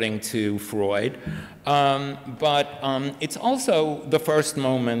 according to Freud, but it's also the first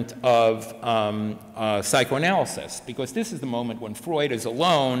moment of psychoanalysis, because this is the moment when Freud is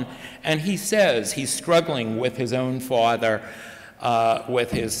alone, and he says he's struggling with his own father,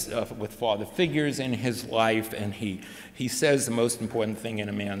 with father figures in his life, and he says the most important thing in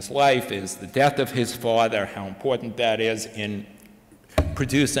a man's life is the death of his father, how important that is in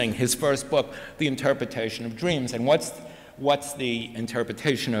producing his first book, The Interpretation of Dreams. And what's the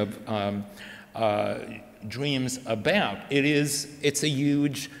interpretation of dreams about? It's a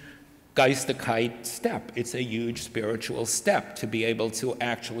huge Geistigkeit step. It's a huge spiritual step to be able to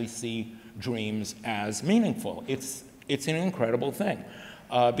actually see dreams as meaningful. It's an incredible thing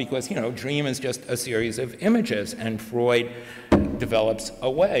because, dream is just a series of images, and Freud develops a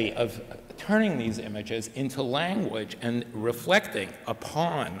way of turning these images into language and reflecting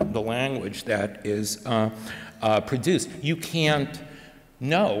upon the language that is produced. You can't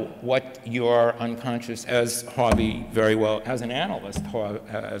know what your unconscious, as Harvey very well, as an analyst,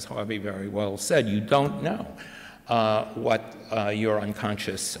 as Harvey very well said, you don't know what your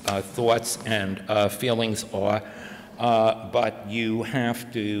unconscious thoughts and feelings are but you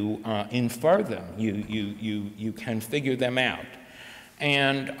have to infer them. You can figure them out.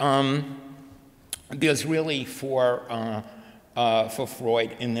 And there's really, for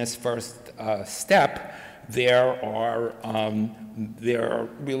Freud in this first step, there are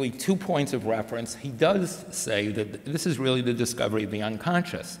really 2 points of reference. He does say that this is really the discovery of the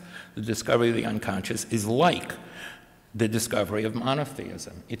unconscious. The discovery of the unconscious is like the discovery of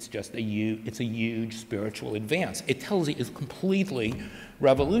monotheism. It's just it's a huge spiritual advance. It tells you, it completely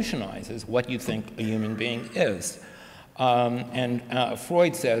revolutionizes what you think a human being is.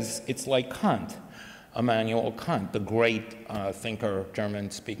 Freud says it's like Kant, Immanuel Kant, the great thinker,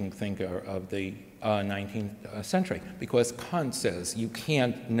 German-speaking thinker of the 19th century, because Kant says you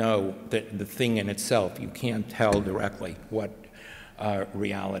can't know the thing in itself. You can't tell directly what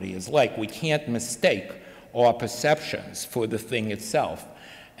reality is like. We can't mistake our perceptions for the thing itself.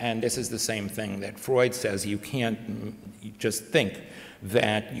 And this is the same thing that Freud says. You can't just think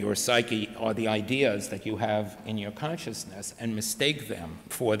that your psyche are the ideas that you have in your consciousness and mistake them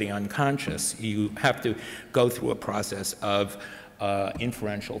for the unconscious. You have to go through a process of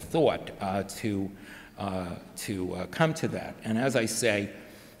inferential thought to come to that. And as I say,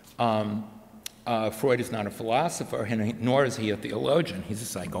 Freud is not a philosopher, nor is he a theologian. He's a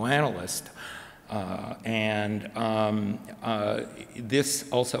psychoanalyst. This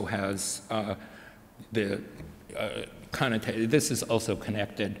also has this is also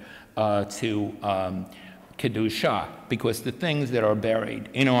connected to Kedusha, because the things that are buried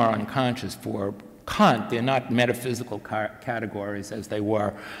in our unconscious for Kant, they're not metaphysical categories as they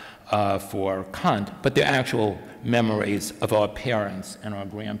were for Kant, but they're actual memories of our parents and our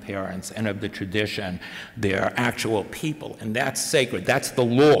grandparents and of the tradition. They're actual people, and that's sacred. That's the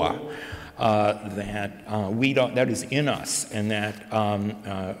law that is in us and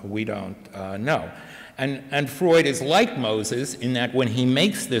that we don't know. And Freud is like Moses in that when he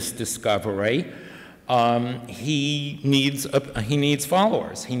makes this discovery, he needs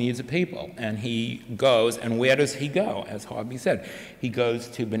followers, he needs a people, and he goes, and where does he go? As Harvey said, he goes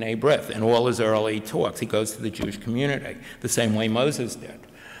to B'nai B'rith in all his early talks. He goes to the Jewish community, the same way Moses did.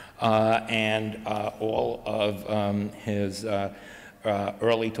 All of his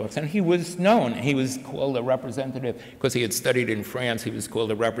early talks. And he was known, he was called a representative, because he had studied in France, he was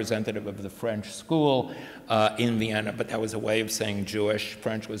called a representative of the French school in Vienna, but that was a way of saying Jewish.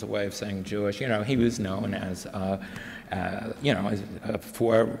 French was a way of saying Jewish. You know, he was known as,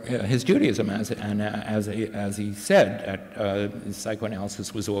 for his Judaism, as he said, that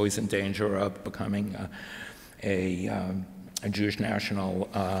psychoanalysis was always in danger of becoming a Jewish national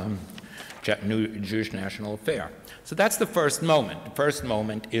Jewish national affair. So that's the first moment. The first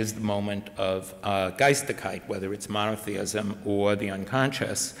moment is the moment of Geistigkeit, whether it's monotheism or the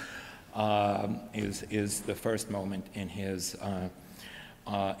unconscious, is the first moment in his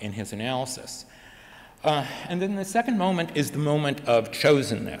analysis. And then the second moment is the moment of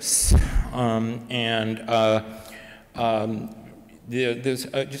chosenness. There's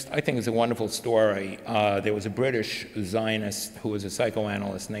I think it's a wonderful story. There was a British Zionist who was a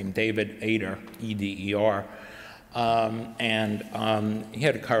psychoanalyst named David Eder, E-D-E-R, he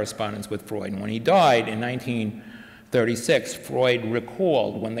had a correspondence with Freud. And when he died in 1936, Freud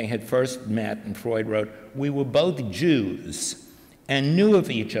recalled when they had first met, and Freud wrote, "We were both Jews and knew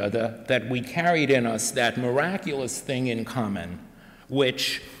of each other that we carried in us that miraculous thing in common,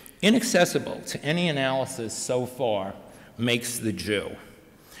 which, inaccessible to any analysis so far, makes the Jew."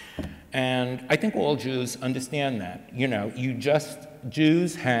 And I think all Jews understand that. You know,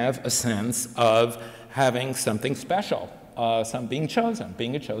 Jews have a sense of having something special, being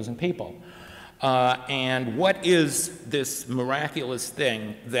a chosen people. And what is this miraculous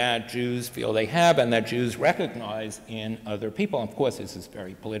thing that Jews feel they have and that Jews recognize in other people? Of course, this is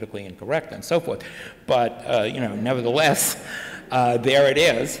very politically incorrect and so forth, but nevertheless, there it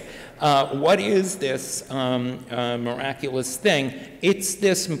is. What is this miraculous thing?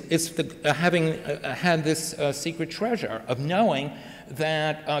 Having had this secret treasure of knowing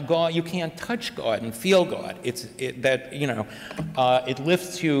that God, you can't touch God and feel God. It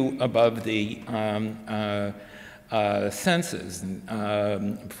lifts you above the senses.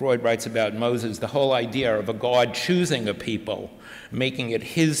 Freud writes about Moses, the whole idea of a God choosing a people, making it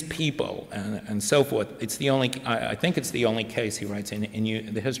his people, and so forth. I think it's the only case, he writes,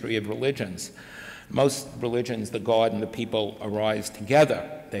 in the history of religions. Most religions, the God and the people arise together.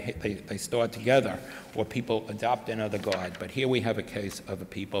 They start together, or people adopt another God. But here we have a case of a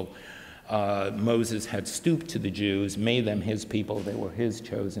people. Moses had stooped to the Jews, made them his people. They were his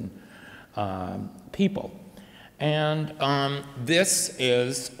chosen people. And this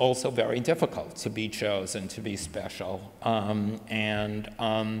is also very difficult, to be chosen, to be special.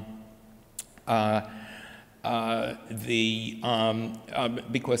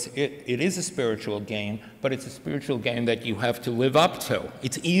 Because it is a spiritual game, but it's a spiritual game that you have to live up to.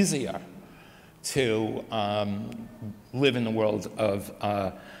 It's easier to live in the world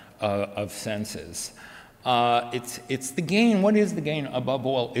of senses. It's the gain. What is the gain above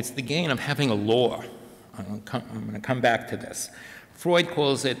all? It's the gain of having a law. I'm going to come back to this. Freud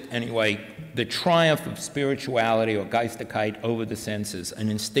calls it, anyway, the triumph of spirituality or Geistigkeit over the senses, an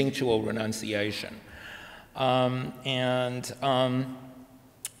instinctual renunciation. The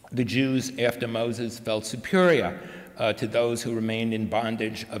Jews, after Moses, felt superior to those who remained in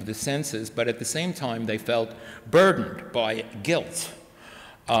bondage of the senses, but at the same time they felt burdened by guilt.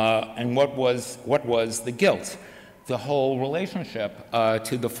 And what was the guilt? The whole relationship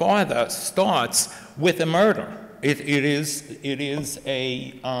to the father starts with a murder. It's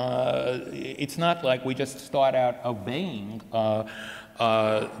not like we just start out obeying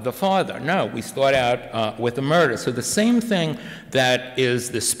the father. No, we start out with a murder. So the same thing that is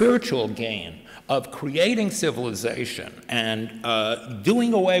the spiritual gain of creating civilization and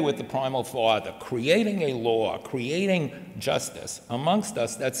doing away with the primal father, creating a law, creating justice amongst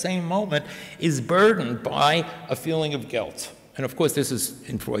us, that same moment is burdened by a feeling of guilt. And of course, this is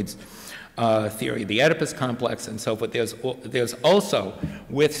in Freud's theory, the Oedipus complex and so forth. There's also,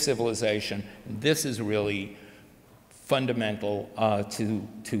 with civilization, this is really fundamental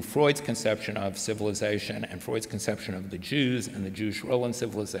to Freud's conception of civilization and Freud's conception of the Jews and the Jewish role in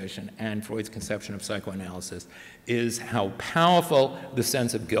civilization and Freud's conception of psychoanalysis, is how powerful the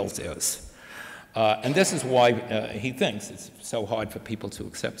sense of guilt is. And this is why he thinks it's so hard for people to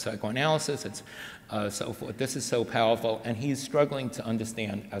accept psychoanalysis, it's so forth. This is so powerful, and he's struggling to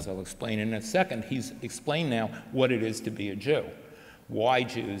understand, as I'll explain in a second. He's explained now what it is to be a Jew, why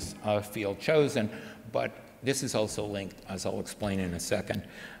Jews feel chosen, but this is also linked, as I'll explain in a second,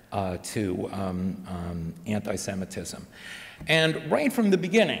 to anti-Semitism. And right from the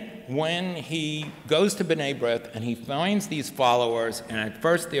beginning, when he goes to B'nai B'rith and he finds these followers, and at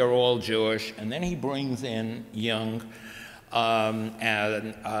first they're all Jewish, and then he brings in young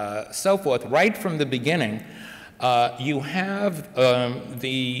and so forth, right from the beginning, you have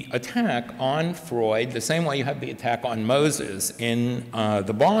the attack on Freud, the same way you have the attack on Moses in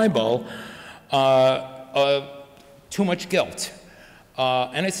the Bible, too much guilt.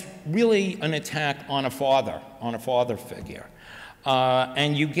 And it's really an attack on a father figure.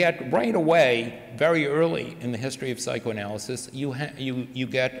 And you get right away, very early in the history of psychoanalysis, you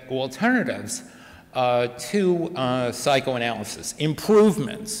get alternatives to psychoanalysis,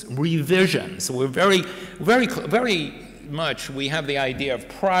 improvements, revisions. We're very much, we have the idea of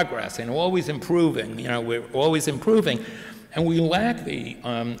progress and always improving, we're always improving. And we lack the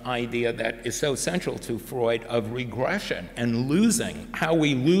idea that is so central to Freud of regression and losing, how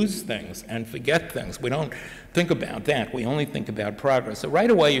we lose things and forget things. We don't think about that. We only think about progress. So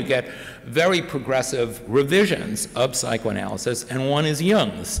right away you get very progressive revisions of psychoanalysis, and one is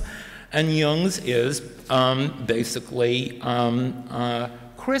Jung's. And Jung's is basically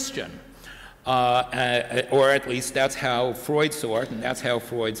Christian. Or at least that's how Freud saw it, and that's how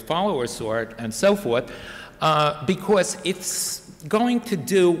Freud's followers saw it, and so forth. Because it's going to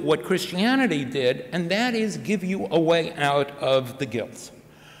do what Christianity did, and that is give you a way out of the guilt.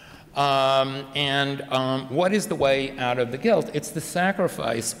 What is the way out of the guilt? It's the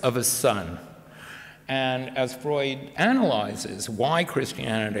sacrifice of a son. And as Freud analyzes why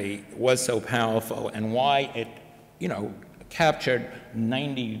Christianity was so powerful and why it, captured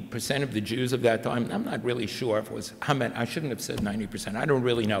 90% of the Jews of that time. I'm not really sure if it was, how many, I shouldn't have said 90%, I don't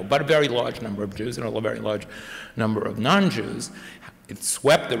really know, but a very large number of Jews and a very large number of non-Jews. It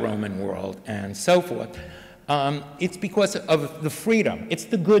swept the Roman world and so forth. It's because of the freedom. It's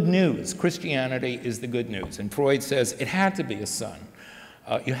the good news. Christianity is the good news. And Freud says it had to be a son.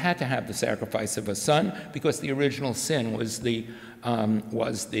 You had to have the sacrifice of a son because the original sin was the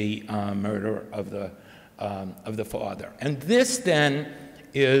murder of the father. And this then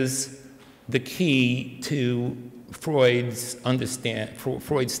is the key to Freud's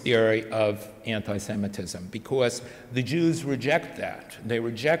theory of anti-Semitism, because the Jews reject that. They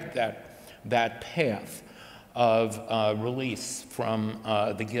reject that path of release from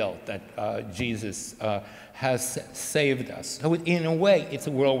the guilt that Jesus has saved us. So in a way, it's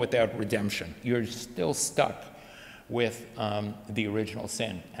a world without redemption. You're still stuck with the original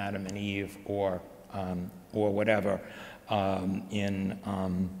sin, Adam and Eve, or whatever in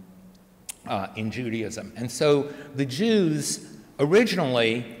Judaism. And so the Jews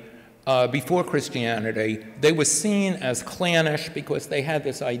originally before Christianity, they were seen as clannish because they had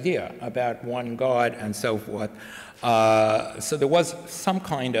this idea about one God and so forth. So there was some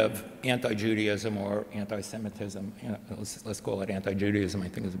kind of anti-Judaism or anti-Semitism. Let's call it anti-Judaism, I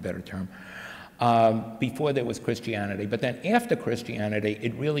think is a better term. Before there was Christianity. But then after Christianity,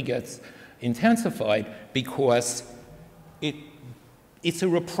 it really gets intensified because it's a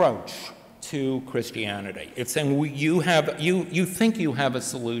reproach to Christianity. It's saying you think you have a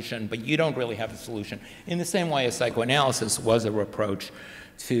solution, but you don't really have a solution. In the same way as psychoanalysis was a reproach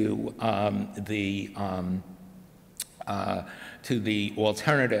to the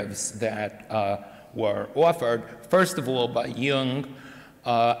alternatives that were offered, first of all by Jung,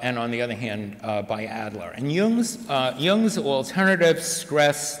 and on the other hand by Adler. And Jung's alternatives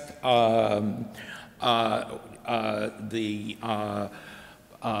stressed the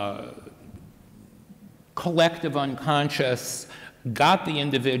collective unconscious, got the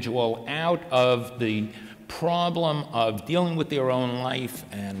individual out of the problem of dealing with their own life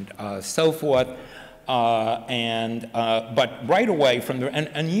and so forth. But right away from the,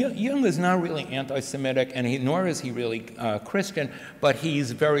 and Jung is not really anti-Semitic, and nor is he really Christian, but he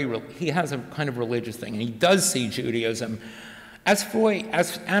has a kind of religious thing, and he does see Judaism, as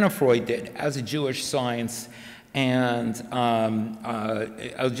Anna Freud did, as a Jewish science. And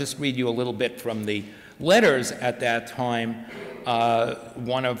I'll just read you a little bit from the letters at that time.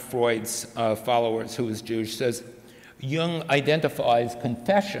 One of Freud's followers, who is Jewish, says, Jung identifies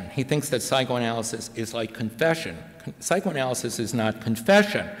confession. He thinks that psychoanalysis is like confession. Psychoanalysis is not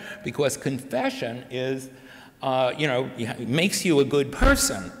confession, because confession is, makes you a good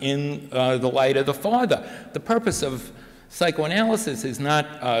person in the light of the Father. The purpose of psychoanalysis is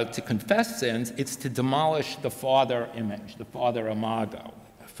not to confess sins, it's to demolish the Father image, the Father imago,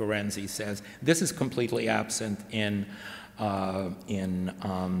 Ferenczi says. This is completely absent in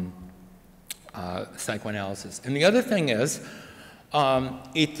psychoanalysis. And the other thing is,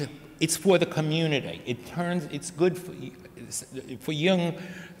 it's for the community. It's good for Jung.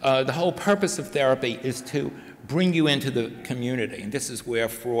 The whole purpose of therapy is to bring you into the community. And this is where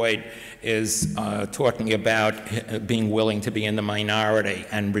Freud is talking about being willing to be in the minority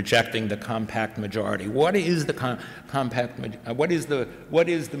and rejecting the compact majority. What is the what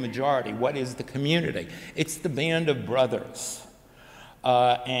is the majority? What is the community? It's the band of brothers.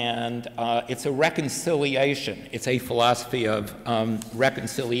 It's a reconciliation. It's a philosophy of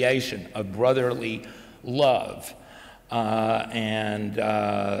reconciliation, of brotherly love.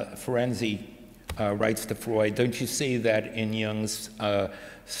 Ferenczi writes to Freud, don't you see that in Jung's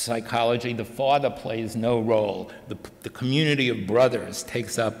psychology, the father plays no role. The community of brothers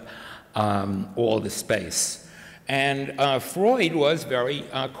takes up all the space. And Freud was very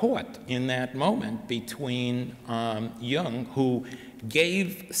caught in that moment between Jung, who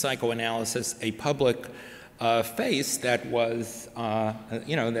gave psychoanalysis a public face that was,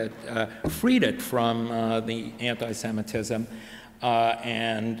 that freed it from the anti-Semitism,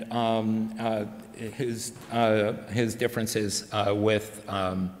 and his differences with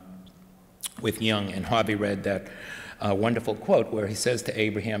Jung. And Harvey read that wonderful quote where he says to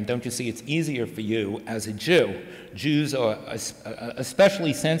Abraham, don't you see it's easier for you as a Jew? Jews are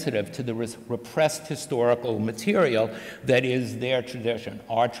especially sensitive to the repressed historical material that is their tradition,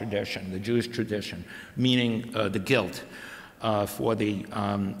 our tradition, the Jewish tradition, meaning the guilt for the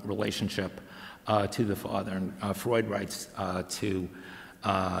relationship to the Father. And Freud writes to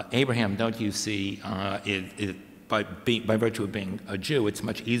Abraham, don't you see, by virtue of being a Jew, it's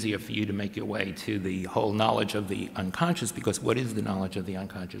much easier for you to make your way to the whole knowledge of the unconscious, because what is the knowledge of the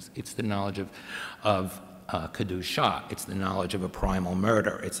unconscious? It's the knowledge of kedusha. It's the knowledge of a primal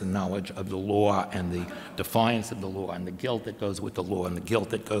murder. It's the knowledge of the law and the defiance of the law and the guilt that goes with the law and the guilt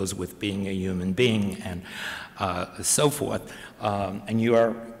that goes with being a human being and so forth.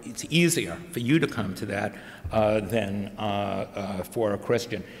 It's easier for you to come to that than for a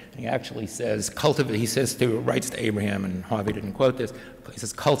Christian. And he actually says, writes to Abraham, and Harvey didn't quote this, he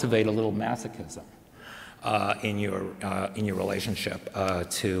says, cultivate a little masochism in your relationship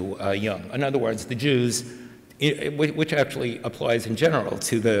to Jung. In other words, the Jews, which actually applies in general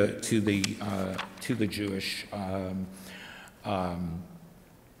to the Jewish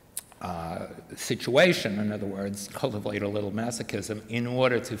situation. In other words, cultivate a little masochism in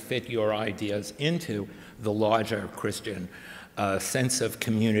order to fit your ideas into the larger Christian sense of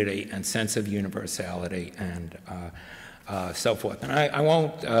community and sense of universality and so forth. And I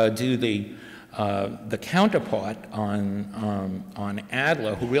won't do the counterpart on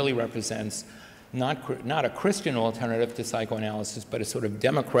Adler, who really represents not a Christian alternative to psychoanalysis, but a sort of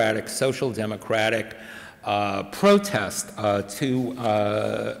democratic, social democratic protest to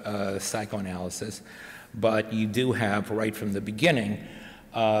psychoanalysis. But you do have, right from the beginning,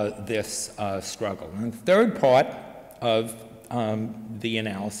 this struggle. And the third part of the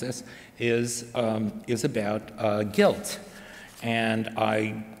analysis is about guilt. And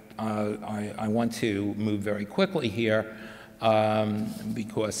I want to move very quickly here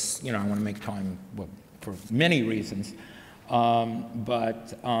because, I want to make time, well, for many reasons.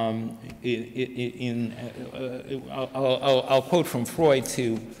 But I'll quote from Freud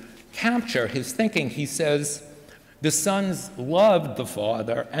to capture his thinking. He says, the sons loved the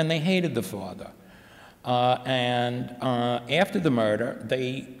father and they hated the father. And after the murder,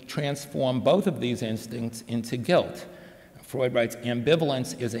 they transform both of these instincts into guilt. Freud writes,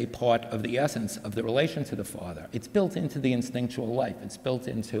 ambivalence is a part of the essence of the relation to the father. It's built into the instinctual life. It's built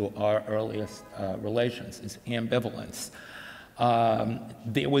into our earliest relations, is ambivalence.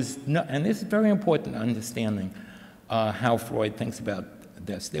 There was no, and this is very important understanding how Freud thinks about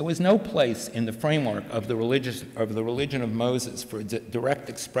this. There was no place in the framework of the religion of Moses for a direct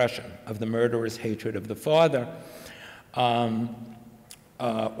expression of the murderer's hatred of the father. All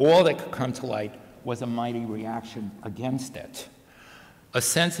that could come to light was a mighty reaction against it. A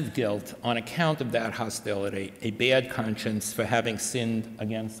sense of guilt on account of that hostility, a bad conscience for having sinned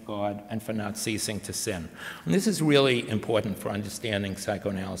against God and for not ceasing to sin. And this is really important for understanding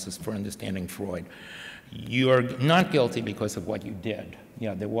psychoanalysis, for understanding Freud. You're not guilty because of what you did.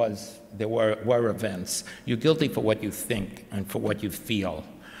 Yeah, there were events. You're guilty for what you think and for what you feel.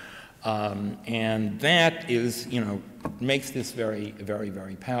 And that is, makes this very, very,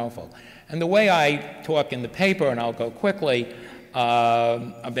 very powerful. And the way I talk in the paper, and I'll go quickly,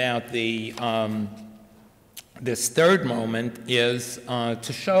 about this third moment is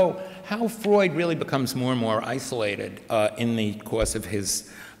to show how Freud really becomes more and more isolated in the course of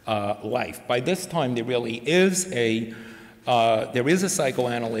his life. By this time, there really is a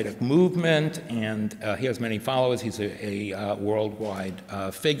psychoanalytic movement, and he has many followers. He's a worldwide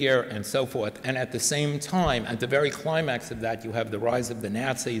figure, and so forth. And at the same time, at the very climax of that, you have the rise of the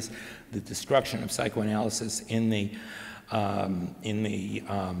Nazis, the destruction of psychoanalysis in the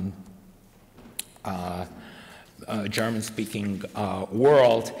German-speaking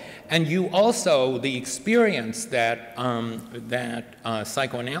world, and you also, the experience that,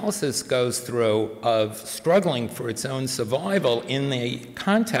 psychoanalysis goes through of struggling for its own survival in the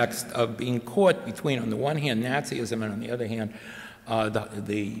context of being caught between, on the one hand, Nazism, and on the other hand,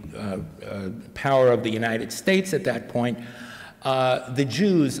 the power of the United States at that point. The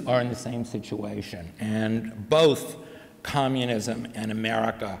Jews are in the same situation, and both communism and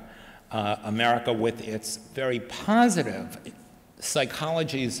America, America with its very positive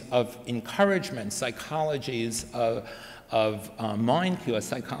psychologies of encouragement, psychologies of mind cure,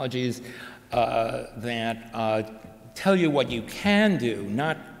 psychologies that tell you what you can do,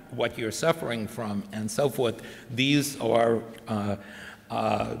 not what you're suffering from, and so forth. These are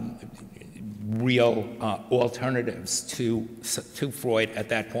real alternatives to Freud at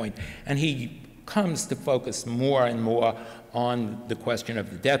that point. And he comes to focus more and more on the question of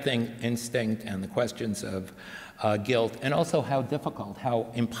the death instinct and the questions of guilt, and also how difficult, how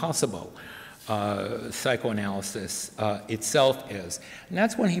impossible psychoanalysis itself is. And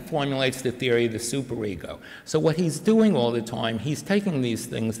that's when he formulates the theory of the superego. So what he's doing all the time, he's taking these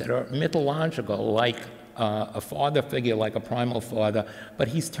things that are mythological, like a father figure, like a primal father, but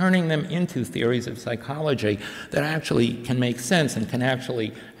he's turning them into theories of psychology that actually can make sense and can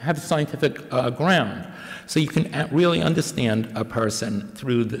actually have scientific ground. So you can really understand a person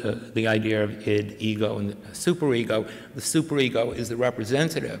through the idea of id, ego, and superego. The superego is the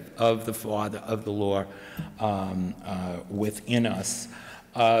representative of the father, of the law within us.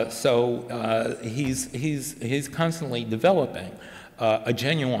 So he's constantly developing a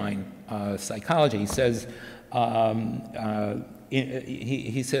genuine psychology. He says,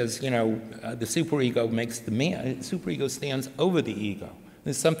 he says, the superego makes the man. Superego stands over the ego.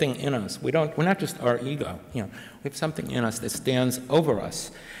 There's something in us. We're not just our ego. We have something in us that stands over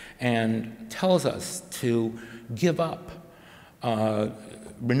us and tells us to give up,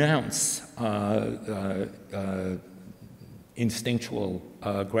 renounce instinctual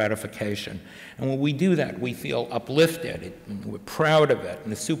gratification. And when we do that, we feel uplifted, and we're proud of it.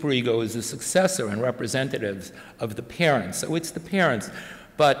 And the superego is the successor and representative of the parents. So it's the parents.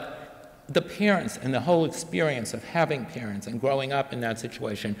 But the parents and the whole experience of having parents and growing up in that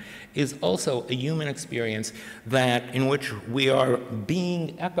situation is also a human experience in which we are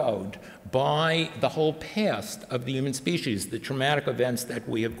being echoed by the whole past of the human species, the traumatic events that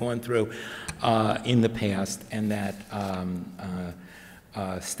we have gone through in the past and that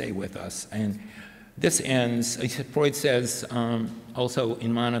stay with us. And this ends, Freud says also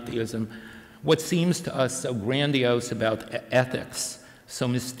in Monotheism, what seems to us so grandiose about ethics, so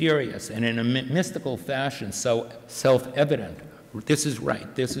mysterious and in a mystical fashion so self-evident, this is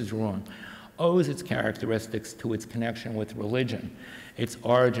right, this is wrong, owes its characteristics to its connection with religion, its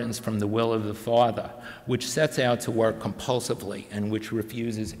origins from the will of the Father, which sets out to work compulsively and which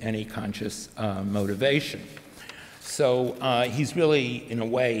refuses any conscious motivation. So he's really, in a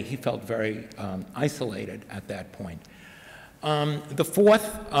way, he felt very isolated at that point. The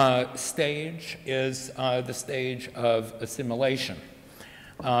fourth stage is the stage of assimilation.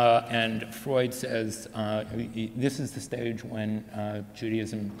 And Freud says this is the stage when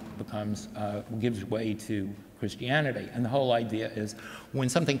Judaism gives way to Christianity. And the whole idea is when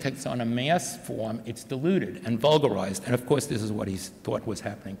something takes on a mass form, it's diluted and vulgarized. And of course, this is what he thought was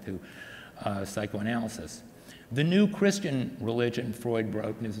happening to psychoanalysis. The new Christian religion, Freud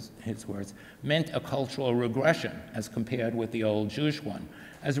wrote in his words, meant a cultural regression as compared with the old Jewish one,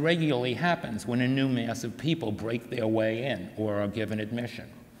 as regularly happens when a new mass of people break their way in or are given admission.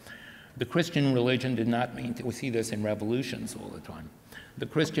 The Christian religion did not maintain, we see this in revolutions all the time, the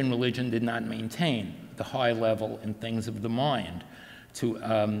Christian religion did not maintain the high level in things of the mind to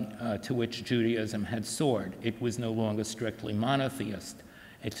which Judaism had soared. It was no longer strictly monotheist.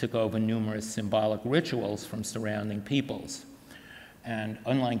 It took over numerous symbolic rituals from surrounding peoples. And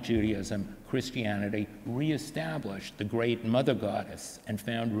unlike Judaism, Christianity reestablished the great mother goddess and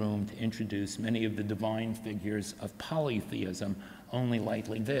found room to introduce many of the divine figures of polytheism, only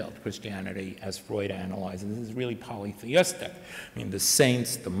lightly veiled. Christianity, as Freud analyzes, is really polytheistic. I mean, the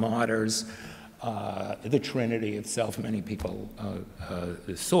saints, the martyrs, the Trinity itself, many people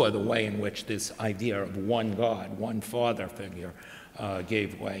saw the way in which this idea of one God, one Father figure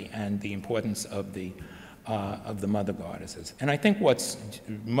gave way, and the importance of the mother goddesses. And I think what's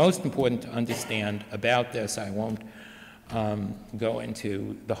most important to understand about this, I won't go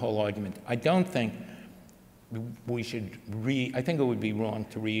into the whole argument. I don't think we should read, I think it would be wrong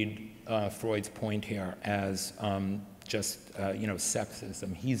to read Freud's point here as just,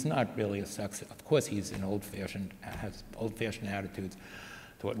 sexism. He's not really a sexist. Of course, he's an old-fashioned, has old-fashioned attitudes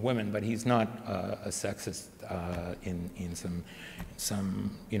toward women, but he's not a sexist in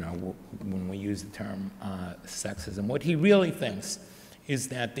some, when we use the term sexism. What he really thinks is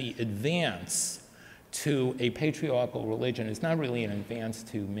that the advance to a patriarchal religion is not really an advance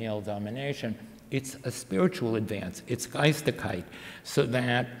to male domination, it's a spiritual advance, it's Geistigkeit, so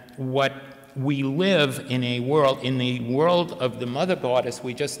that what we live in the world of the mother goddess,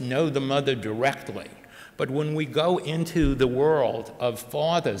 we just know the mother directly. But when we go into the world of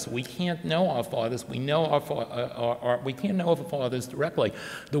fathers, we can't know our fathers. We know we can't know our fathers directly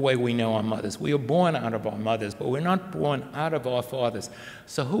the way we know our mothers. We are born out of our mothers, but we're not born out of our fathers.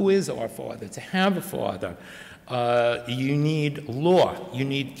 So who is our father? To have a father, you need law, you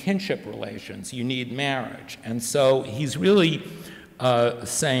need kinship relations, you need marriage. And so he's really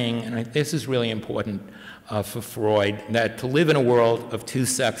saying, and this is really important for Freud, that to live in a world of two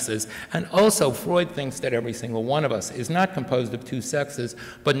sexes, and also Freud thinks that every single one of us is not composed of two sexes,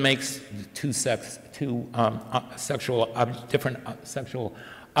 but makes different sexual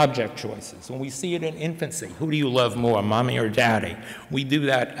object choices. When we see it in infancy, who do you love more, mommy or daddy? We do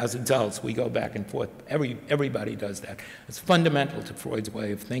that as adults. We go back and forth. Everybody does that. It's fundamental to Freud's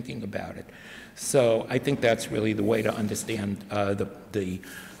way of thinking about it. So I think that's really the way to understand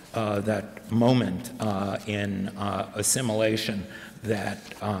that moment in assimilation that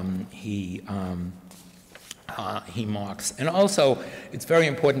he marks. And also, it's very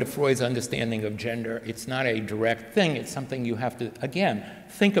important to Freud's understanding of gender. It's not a direct thing. It's something you have to, again,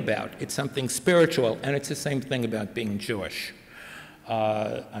 think about. It's something spiritual, and it's the same thing about being Jewish.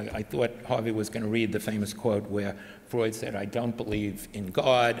 I thought Harvey was going to read the famous quote where Freud said, "I don't believe in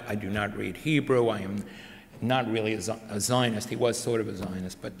God. I do not read Hebrew. I am not really a Zionist." He was sort of a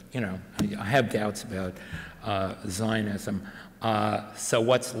Zionist, but, I have doubts about Zionism. So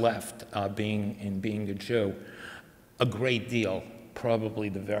what's left being a Jew? A great deal, probably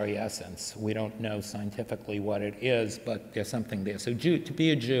the very essence. We don't know scientifically what it is, but there's something there. So to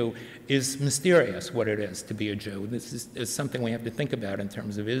be a Jew is mysterious, what it is to be a Jew. This is something we have to think about in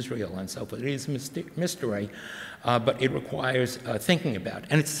terms of Israel and so forth. It is mystery, but it requires thinking about.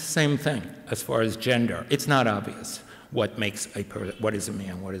 And it's the same thing as far as gender. It's not obvious. what is a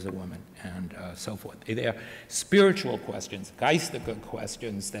man, what is a woman, and so forth. They're spiritual questions, geistige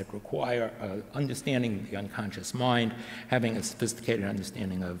questions that require understanding the unconscious mind, having a sophisticated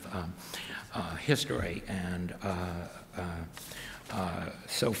understanding of history, and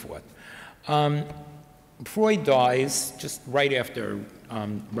so forth. Freud dies just right after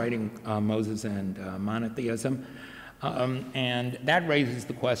writing Moses and Monotheism. And that raises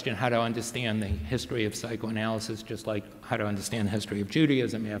the question how to understand the history of psychoanalysis, just like how to understand the history of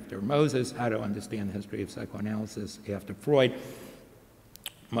Judaism after Moses, how to understand the history of psychoanalysis after Freud.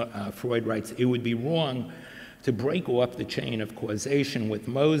 Freud writes, it would be wrong to break off the chain of causation with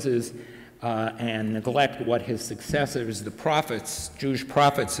Moses and neglect what his successors, the prophets, Jewish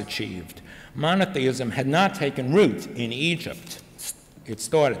prophets, achieved. Monotheism had not taken root in Egypt. It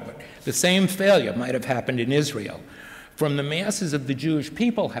started, but the same failure might have happened in Israel. From the masses of the Jewish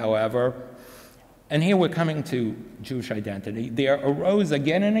people, however, and here we're coming to Jewish identity, there arose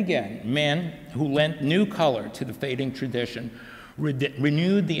again and again men who lent new color to the fading tradition,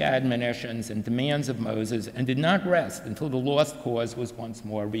 renewed the admonitions and demands of Moses, and did not rest until the lost cause was once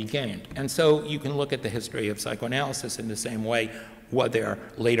more regained. And so you can look at the history of psychoanalysis in the same way, whether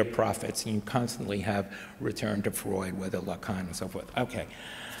later prophets, and you constantly have returned to Freud, whether Lacan and so forth. Okay.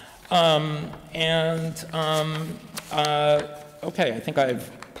 Okay, I think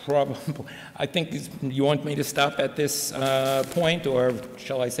I think you want me to stop at this point, or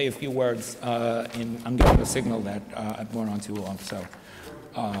shall I say a few words? I'm getting a signal that I've gone on too long, so.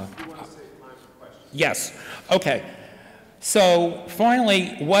 You want to save time for questions? Yes, okay. So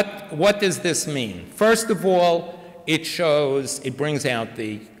finally, what does this mean? First of all, it brings out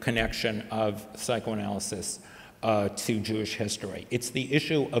the connection of psychoanalysis to Jewish history. It's the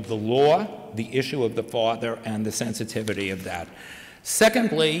issue of the law, the issue of the father, and the sensitivity of that.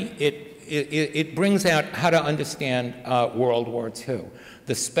 Secondly, it brings out how to understand World War II,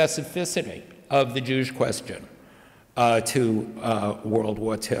 the specificity of the Jewish question to World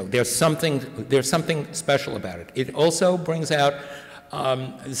War II. There's something special about it. It also brings out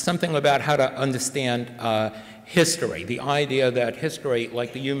something about how to understand history, the idea that history,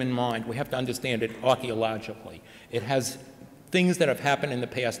 like the human mind, we have to understand it archaeologically. It has things that have happened in the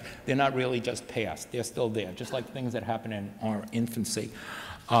past. They're not really just past. They're still there, just like things that happen in our infancy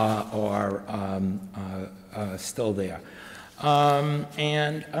are still there.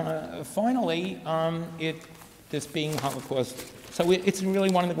 Finally, this being Holocaust, so it's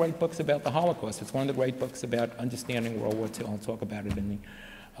really one of the great books about the Holocaust. It's one of the great books about understanding World War II. I'll talk about it in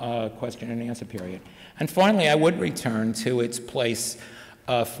the question and answer period. And finally, I would return to its place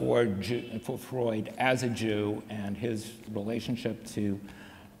for Freud as a Jew and his relationship to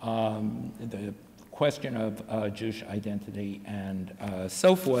the question of Jewish identity and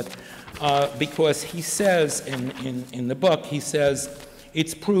so forth, because he says in the book, he says,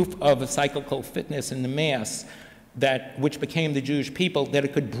 it's proof of a psychical fitness in the mass which became the Jewish people, that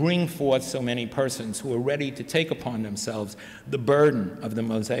it could bring forth so many persons who were ready to take upon themselves the burden of the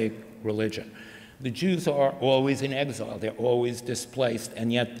Mosaic religion. The Jews are always in exile, they're always displaced,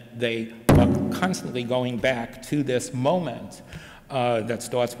 and yet they are constantly going back to this moment that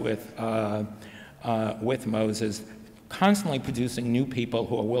starts with Moses, constantly producing new people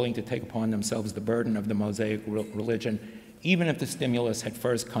who are willing to take upon themselves the burden of the Mosaic religion, even if the stimulus had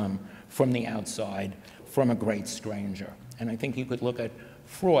first come from the outside, from a great stranger. And I think you could look at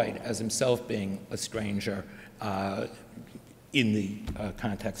Freud as himself being a stranger in the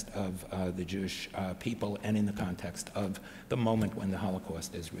context of the Jewish people and in the context of the moment when the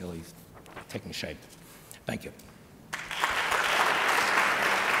Holocaust is really taking shape. Thank you.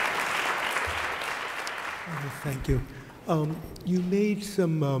 Thank you. You made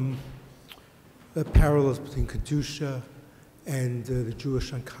some parallels between Kedusha and the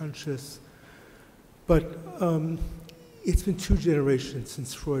Jewish unconscious, but it's been 2 generations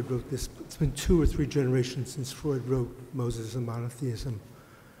since Freud wrote this. It's been 2 or 3 generations since Freud wrote Moses and Monotheism.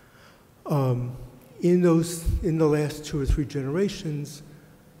 In the last 2 or 3 generations,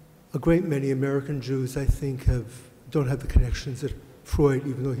 a great many American Jews, I think, don't have the connections that Freud,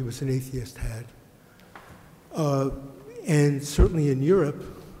 even though he was an atheist, had. And certainly in Europe,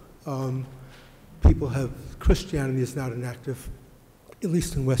 Christianity is not an active, at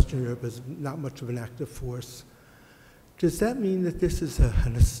least in Western Europe, is not much of an active force. Does that mean that this is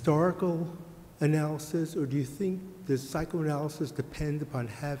an historical analysis, or do you think does psychoanalysis depend upon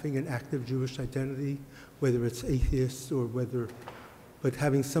having an active Jewish identity, whether it's atheists or but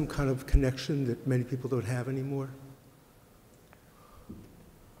having some kind of connection that many people don't have anymore?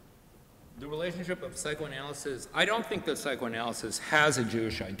 The relationship of psychoanalysis, I don't think that psychoanalysis has a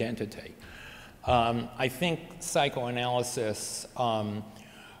Jewish identity. I think psychoanalysis,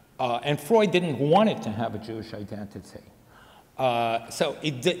 and Freud didn't want it to have a Jewish identity. So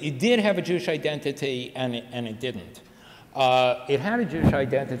it did have a Jewish identity, and it didn't. It had a Jewish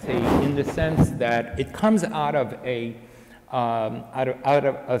identity in the sense that it comes out of a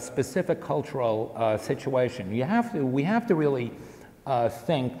specific cultural situation. We have to really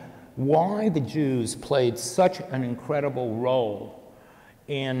think why the Jews played such an incredible role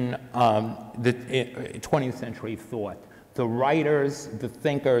in the 20th century thought. The writers, the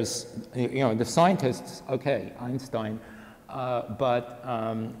thinkers, the scientists, okay, Einstein, but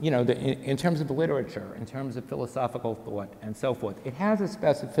in terms of literature, in terms of philosophical thought, and so forth, it has a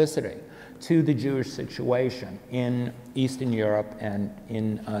specificity to the Jewish situation in Eastern Europe and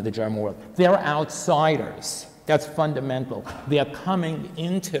in the German world. They're outsiders. That's fundamental. They're coming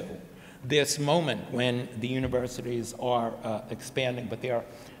into this moment when the universities are expanding, but they're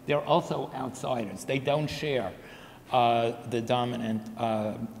also outsiders. They don't share the dominant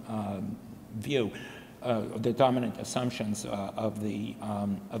view, the dominant assumptions of the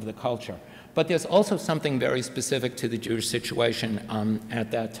culture. But there's also something very specific to the Jewish situation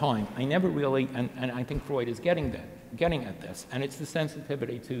at that time. I never really, and I think Freud is getting at this, and it's the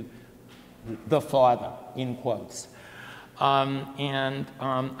sensitivity to the father, in quotes. I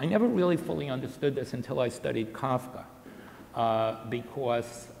never really fully understood this until I studied Kafka,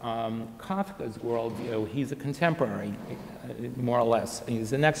 because Kafka's worldview, he's a contemporary, more or less.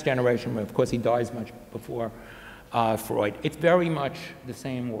 He's the next generation, but of course he dies much before Freud. It's very much the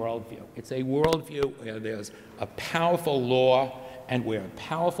same worldview. It's a worldview where there's a powerful law and where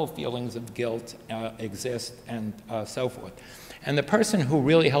powerful feelings of guilt exist and so forth. And the person who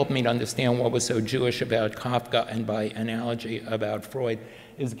really helped me to understand what was so Jewish about Kafka and by analogy about Freud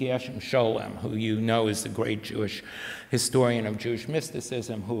is Gershom Scholem, who you know is the great Jewish historian of Jewish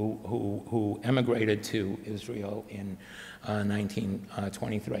mysticism who emigrated to Israel in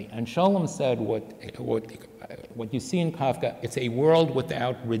 1923. And Scholem said what you see in Kafka, it's a world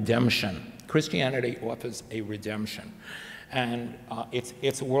without redemption. Christianity offers a redemption. And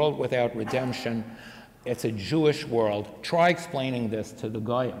it's a world without redemption. It's a Jewish world. Try explaining this to the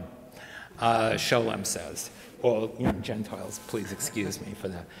Goyim, Scholem says. Or Gentiles, please excuse me for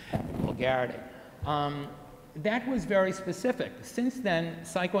the vulgarity. That was very specific. Since then,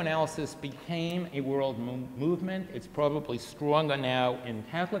 psychoanalysis became a world movement. It's probably stronger now in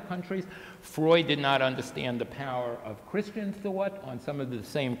Catholic countries. Freud did not understand the power of Christian thought on some of the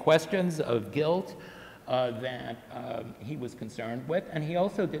same questions of guilt that he was concerned with. And he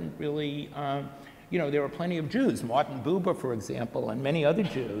also didn't really, there were plenty of Jews, Martin Buber, for example, and many other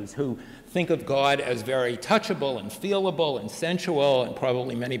Jews who think of God as very touchable and feelable and sensual, and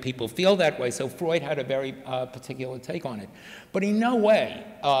probably many people feel that way, so Freud had a very particular take on it. But in no way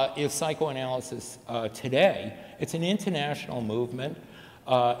is psychoanalysis today. It's an international movement.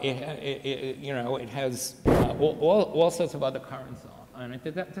 It has all sorts of other currents on it.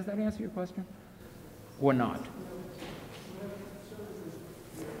 Does that answer your question? Or not?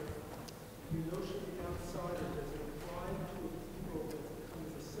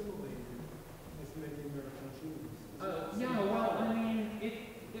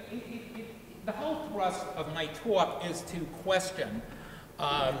 The whole thrust of my talk is to question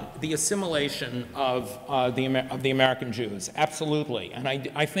the assimilation of the American Jews, absolutely. And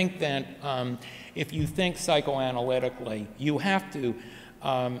I think that if you think psychoanalytically, you have to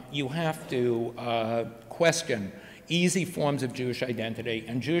question easy forms of Jewish identity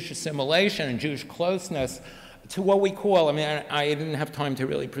and Jewish assimilation and Jewish closeness to what we call, I didn't have time to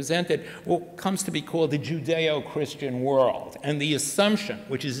really present it, what comes to be called the Judeo-Christian world, and the assumption,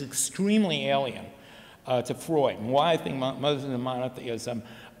 which is extremely alien to Freud, and why I think Moses and monotheism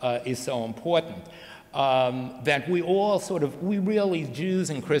is so important, that we all we really, Jews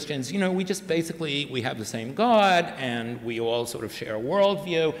and Christians, we just basically, we have the same God, and we all sort of share a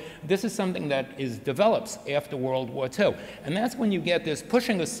worldview. This is something that develops after World War II. And that's when you get this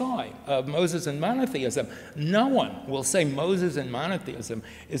pushing aside of Moses and monotheism. No one will say Moses and monotheism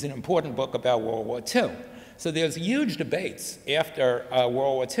is an important book about World War II. So there's huge debates after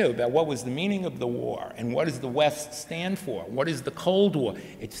World War II about what was the meaning of the war and what does the West stand for? What is the Cold War?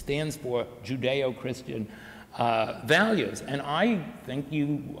 It stands for Judeo-Christian values. And I think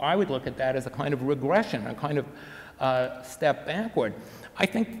I would look at that as a kind of regression, a kind of step backward. I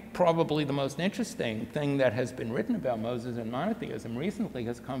think probably the most interesting thing that has been written about Moses and monotheism recently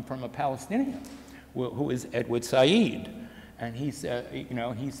has come from a Palestinian who is Edward Said. And he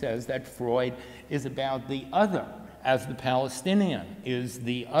says that Freud is about the other, as the Palestinian is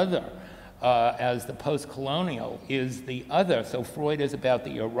the other. as the post-colonial is the other. So Freud is about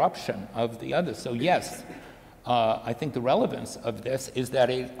the eruption of the other. So yes, I think the relevance of this is that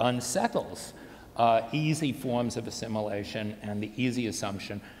it unsettles easy forms of assimilation and the easy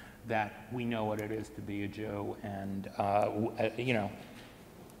assumption that we know what it is to be a Jew, and you know.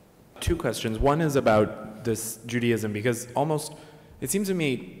 Two questions. One is about this Judaism, because almost, it seems to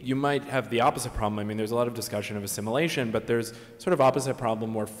me, you might have the opposite problem. I mean, there's a lot of discussion of assimilation, but there's sort of opposite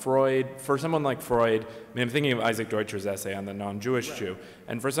problem where Freud, for someone like Freud, I mean, I'm thinking of Isaac Deutscher's essay on the non-Jewish Jew,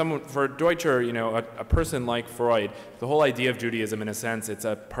 and for Deutscher, you know, a person like Freud, the whole idea of Judaism, in a sense, it's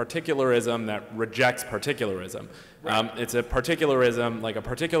a particularism that rejects particularism. It's a particularism, like a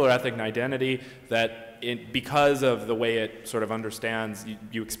particular ethnic identity that, because of the way it sort of understands,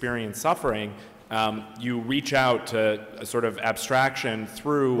 you experience suffering, you reach out to a sort of abstraction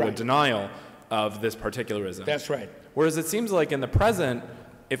through a denial of this particularism. That's right. Whereas it seems like in the present,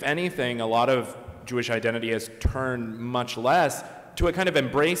 if anything, a lot of Jewish identity has turned much less to a kind of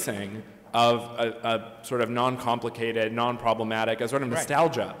embracing of a sort of non-complicated, non-problematic, a sort of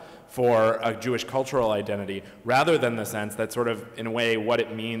nostalgia for a Jewish cultural identity, rather than the sense that sort of, in a way, what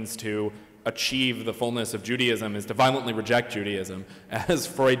it means to achieve the fullness of Judaism is to violently reject Judaism, as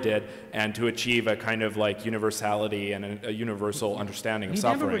Freud did, and to achieve a kind of like universality and a universal understanding of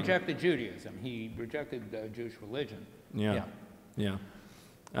suffering. He never rejected Judaism. He rejected Jewish religion. Yeah.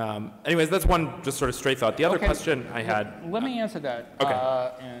 Anyways, that's one just sort of straight thought. The other question I had... Let me answer that. Okay.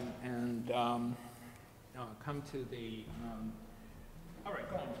 And come to the... all right,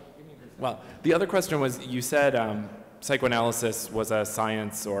 go on. Give me this. Well, the other question was, you said psychoanalysis was a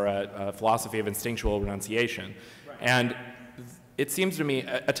science or a philosophy of instinctual renunciation. Right. And it seems to me,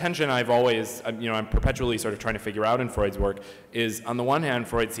 a tension I've always, you know, I'm perpetually sort of trying to figure out in Freud's work is, on the one hand,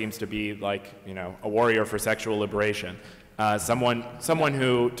 Freud seems to be like, you know, a warrior for sexual liberation. Someone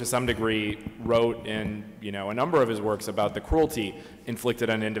who, to some degree, wrote in, you know, a number of his works about the cruelty inflicted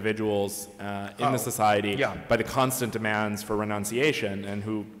on individuals in the society by the constant demands for renunciation, and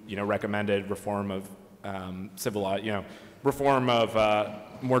who, you know, recommended reform of reform of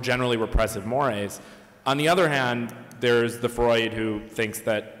more generally repressive mores. On the other hand, there's the Freud who thinks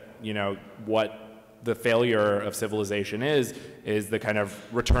that, you know, what the failure of civilization is the kind of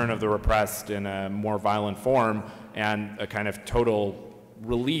return of the repressed in a more violent form and a kind of total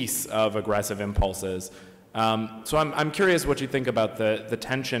release of aggressive impulses. So I'm curious what you think about the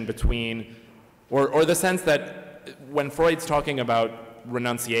tension between, or the sense that when Freud's talking about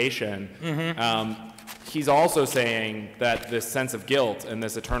renunciation, he's also saying that this sense of guilt and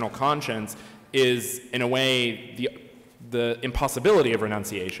this eternal conscience is, in a way, the impossibility of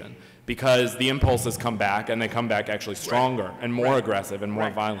renunciation, because the impulses come back, and they come back actually stronger and more aggressive and more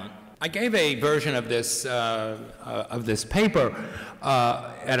violent. I gave a version of this paper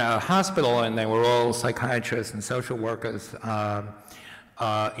at a hospital, and they were all psychiatrists and social workers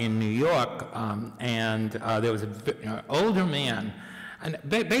in New York, and there was an older man. And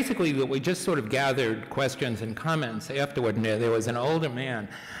basically, we just sort of gathered questions and comments afterward, and there was an older man.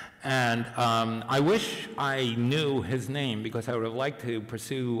 And I wish I knew his name, because I would have liked to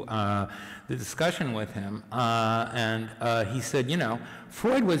pursue the discussion with him. And he said, you know,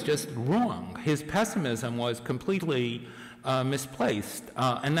 Freud was just wrong. His pessimism was completely misplaced.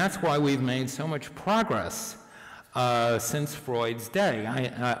 And that's why we've made so much progress since Freud's day.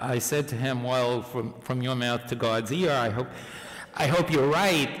 I said to him, well, from your mouth to God's ear, I hope you're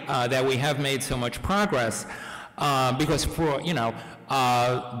right that we have made so much progress, because you know,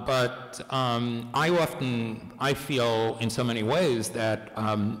 but I feel in so many ways that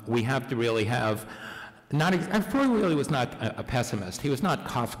we have to really have Freud really was not a pessimist. He was not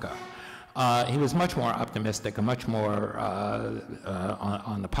Kafka. He was much more optimistic and much more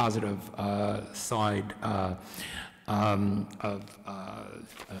on the positive side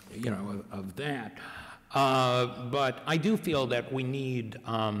you know, of that. But I do feel that we need,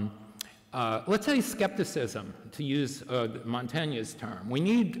 let's say, skepticism, to use Montaigne's term. We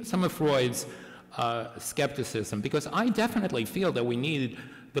need some of Freud's skepticism, because I definitely feel that we need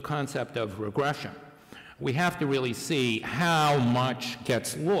the concept of regression. We have to really see how much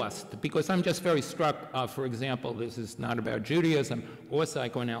gets lost, because I'm just very struck, for example, this is not about Judaism or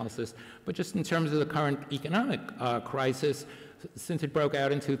psychoanalysis, but just in terms of the current economic crisis. Since it broke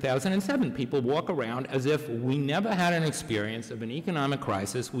out in 2007, people walk around as if we never had an experience of an economic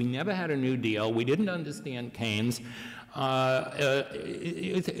crisis, we never had a New Deal, we didn't understand Keynes.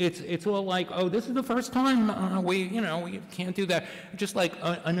 It's all like, oh, this is the first time we can't do that. Just like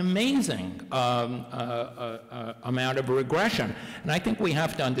an amazing amount of regression. And I think we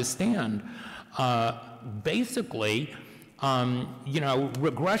have to understand, basically,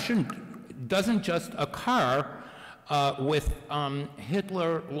 regression doesn't just occur with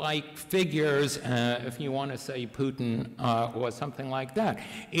Hitler-like figures, if you want to say Putin or something like that.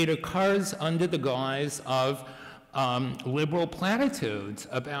 It occurs under the guise of liberal platitudes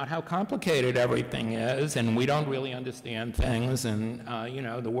about how complicated everything is, and we don't really understand things, and you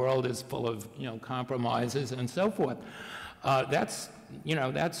know, the world is full of, you know, compromises and so forth. That's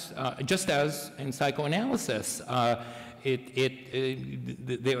just as in psychoanalysis.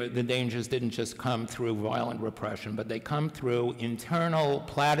 The dangers didn't just come through violent repression, but they come through internal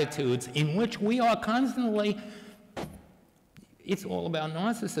platitudes in which we are constantly, it's all about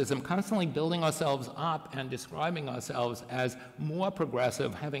narcissism, constantly building ourselves up and describing ourselves as more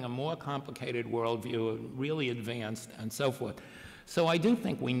progressive, having a more complicated worldview, really advanced, and so forth. So I do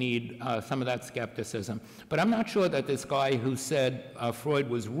think we need some of that skepticism. But I'm not sure that this guy who said Freud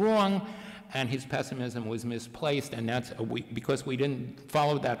was wrong and his pessimism was misplaced, and that's because we didn't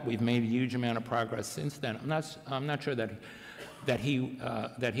follow that, we've made a huge amount of progress since then. I'm not sure that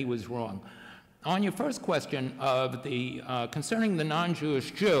he was wrong. On your first question of the concerning the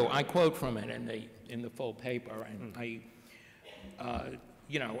non-Jewish Jew, I quote from it in the full paper, and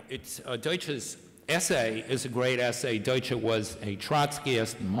you know, it's Deutsche's essay is a great essay. Deutsche was a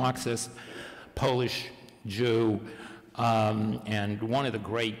Trotskyist, Marxist, Polish Jew, and one of the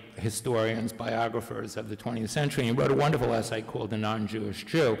great historians, biographers of the 20th century. He wrote a wonderful essay called The Non-Jewish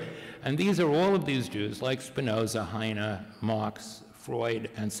Jew. And these are all of these Jews, like Spinoza, Heine, Marx, Freud,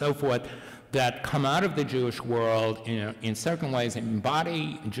 and so forth, that come out of the Jewish world in certain ways,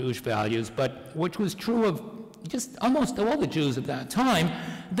 embody Jewish values, but which was true of just almost all the Jews at that time.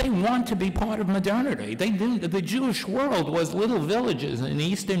 They want to be part of modernity. The Jewish world was little villages in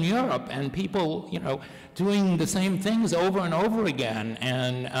Eastern Europe, and people, you know, doing the same things over and over again,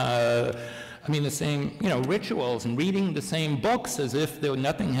 and I mean, the same, you know, rituals, and reading the same books as if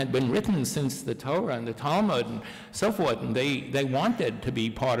nothing had been written since the Torah and the Talmud and so forth, and they wanted to be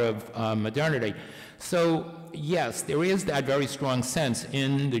part of modernity. So yes, there is that very strong sense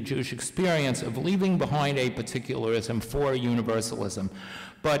in the Jewish experience of leaving behind a particularism for universalism.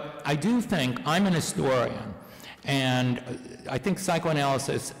 But I do think, I'm an historian, and I think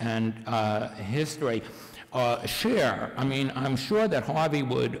psychoanalysis and history share. I mean, I'm sure that Harvey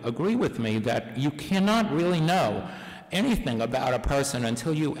would agree with me that you cannot really know anything about a person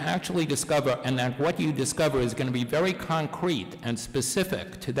until you actually discover, and that what you discover is going to be very concrete and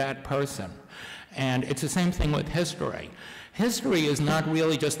specific to that person. And it's the same thing with history. History is not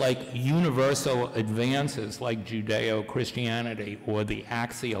really just like universal advances like Judeo-Christianity or the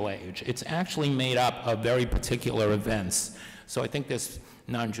Axial Age. It's actually made up of very particular events. So I think this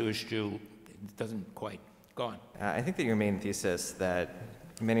non-Jewish Jew doesn't quite go on. I think that your main thesis that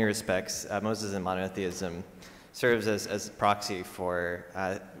in many respects Moses and monotheism serves as proxy for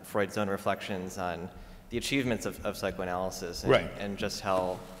Freud's own reflections on the achievements of psychoanalysis and, right. and just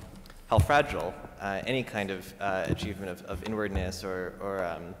how fragile any kind of achievement of inwardness or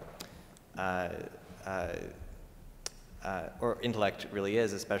intellect really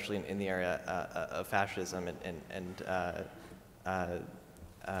is, especially in the area of fascism and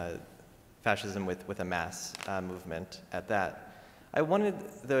fascism with a mass movement at that. I wanted,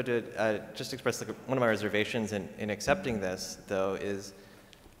 though, to just express like one of my reservations in accepting this, though, is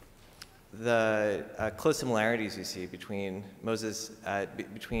the close similarities you see between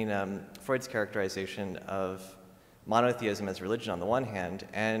Freud's characterization of monotheism as religion on the one hand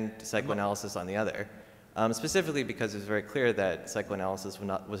and psychoanalysis on the other, specifically because it's very clear that psychoanalysis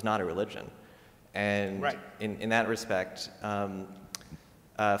was not a religion. And right. in that respect,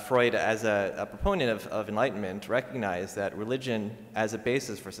 Freud, as a proponent of enlightenment, recognized that religion as a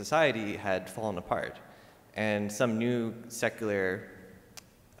basis for society had fallen apart, and some new secular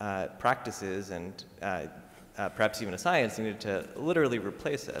practices and perhaps even a science needed to literally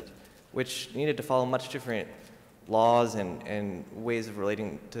replace it, which needed to follow much different laws and ways of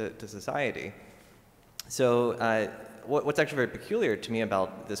relating to society. So what's actually very peculiar to me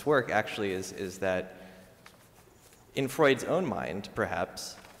about this work actually is that in Freud's own mind,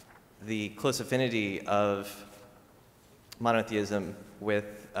 perhaps, the close affinity of monotheism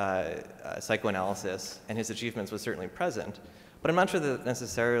with psychoanalysis and his achievements was certainly present. But I'm not sure that it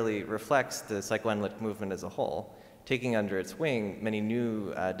necessarily reflects the psychoanalytic movement as a whole, taking under its wing many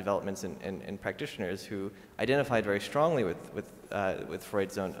new developments and practitioners who identified very strongly with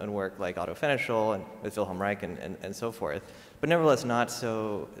Freud's own work, like Otto Fenichel and with Wilhelm Reich and so forth, but nevertheless not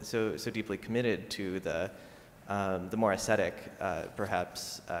so deeply committed to the more ascetic,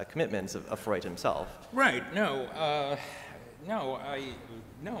 perhaps, commitments of Freud himself. Right. I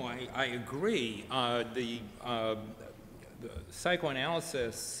agree. The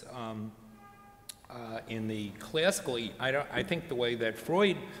psychoanalysis in the classically, I think the way that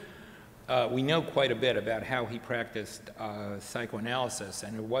Freud, we know quite a bit about how he practiced psychoanalysis,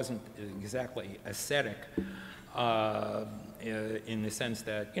 and it wasn't exactly ascetic in the sense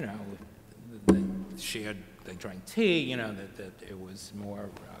that, you know, they drank tea, you know, that it was more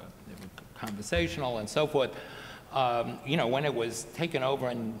conversational and so forth. You know, when it was taken over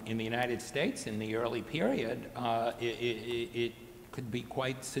in the United States in the early period, it could be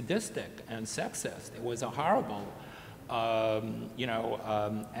quite sadistic and sexist. It was a horrible, you know,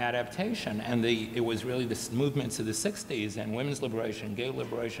 adaptation. And it was really the movements of the 60s and women's liberation, gay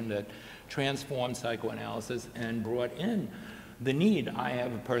liberation that transformed psychoanalysis and brought in the need. I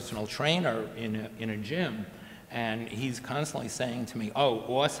have a personal trainer in a gym, and he's constantly saying to me, oh,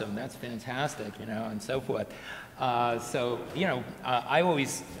 awesome, that's fantastic, you know, and so forth. So, you know, I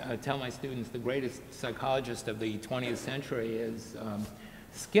always tell my students the greatest psychologist of the 20th century is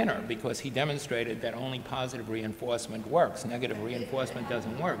Skinner, because he demonstrated that only positive reinforcement works. Negative reinforcement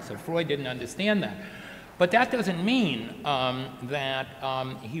doesn't work. So Freud didn't understand that. But that doesn't mean that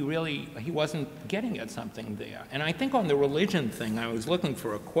he wasn't getting at something there. And I think on the religion thing, I was looking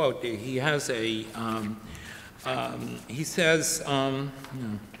for a quote. He has a, he says,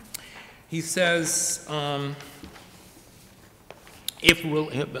 if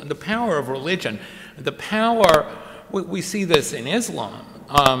the power of religion, the power, we see this in Islam,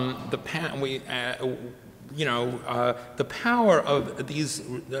 you know, the power of these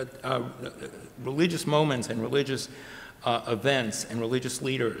religious moments and religious events and religious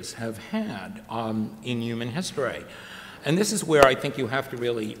leaders have had in human history. And this is where I think you have to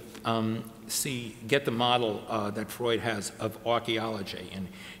really get the model that Freud has of archaeology. And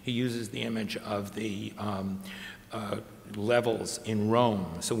he uses the image of the levels in Rome.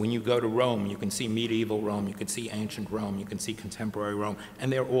 So when you go to Rome, you can see medieval Rome, you can see ancient Rome, you can see contemporary Rome,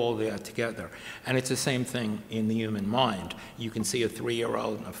 and they're all there together. And it's the same thing in the human mind. You can see a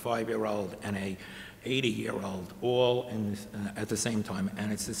 3-year-old, and a 5-year-old, and a 80-year-old all at the same time,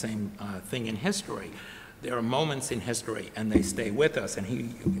 and it's the same thing in history. There are moments in history, and they stay with us. And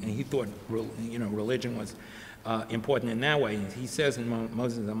he thought, you know, religion was important in that way. He says in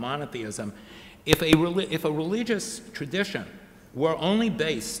Moses of Monotheism, if a religious tradition were only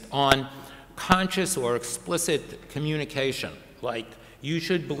based on conscious or explicit communication, like you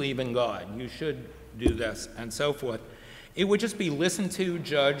should believe in God, you should do this, and so forth, it would just be listened to,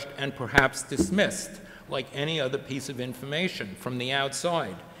 judged, and perhaps dismissed like any other piece of information from the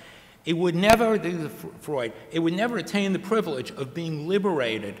outside. It would never, this is Freud, it would never attain the privilege of being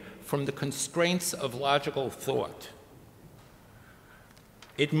liberated from the constraints of logical thought.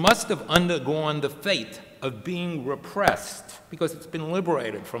 It must have undergone the fate of being repressed because it's been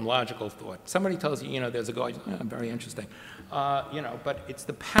liberated from logical thought. Somebody tells you, you know, there's a God, very interesting, you know, but it's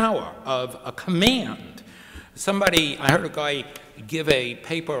the power of a command. I heard a guy give a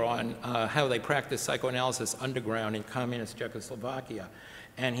paper on how they practice psychoanalysis underground in communist Czechoslovakia,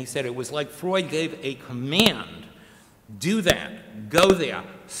 and he said it was like Freud gave a command, do that, go there,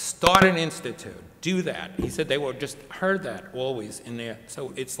 start an institute. Do that. He said they were just heard that always in there.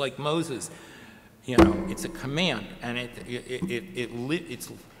 So it's like Moses, you know, it's a command, and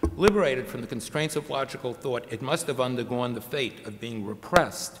it's liberated from the constraints of logical thought. It must have undergone the fate of being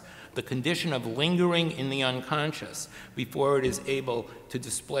repressed, the condition of lingering in the unconscious before it is able to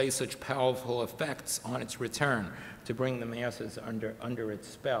display such powerful effects on its return to bring the masses under its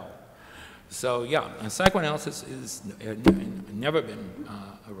spell. So yeah, psychoanalysis has never been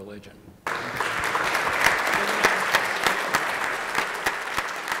a religion.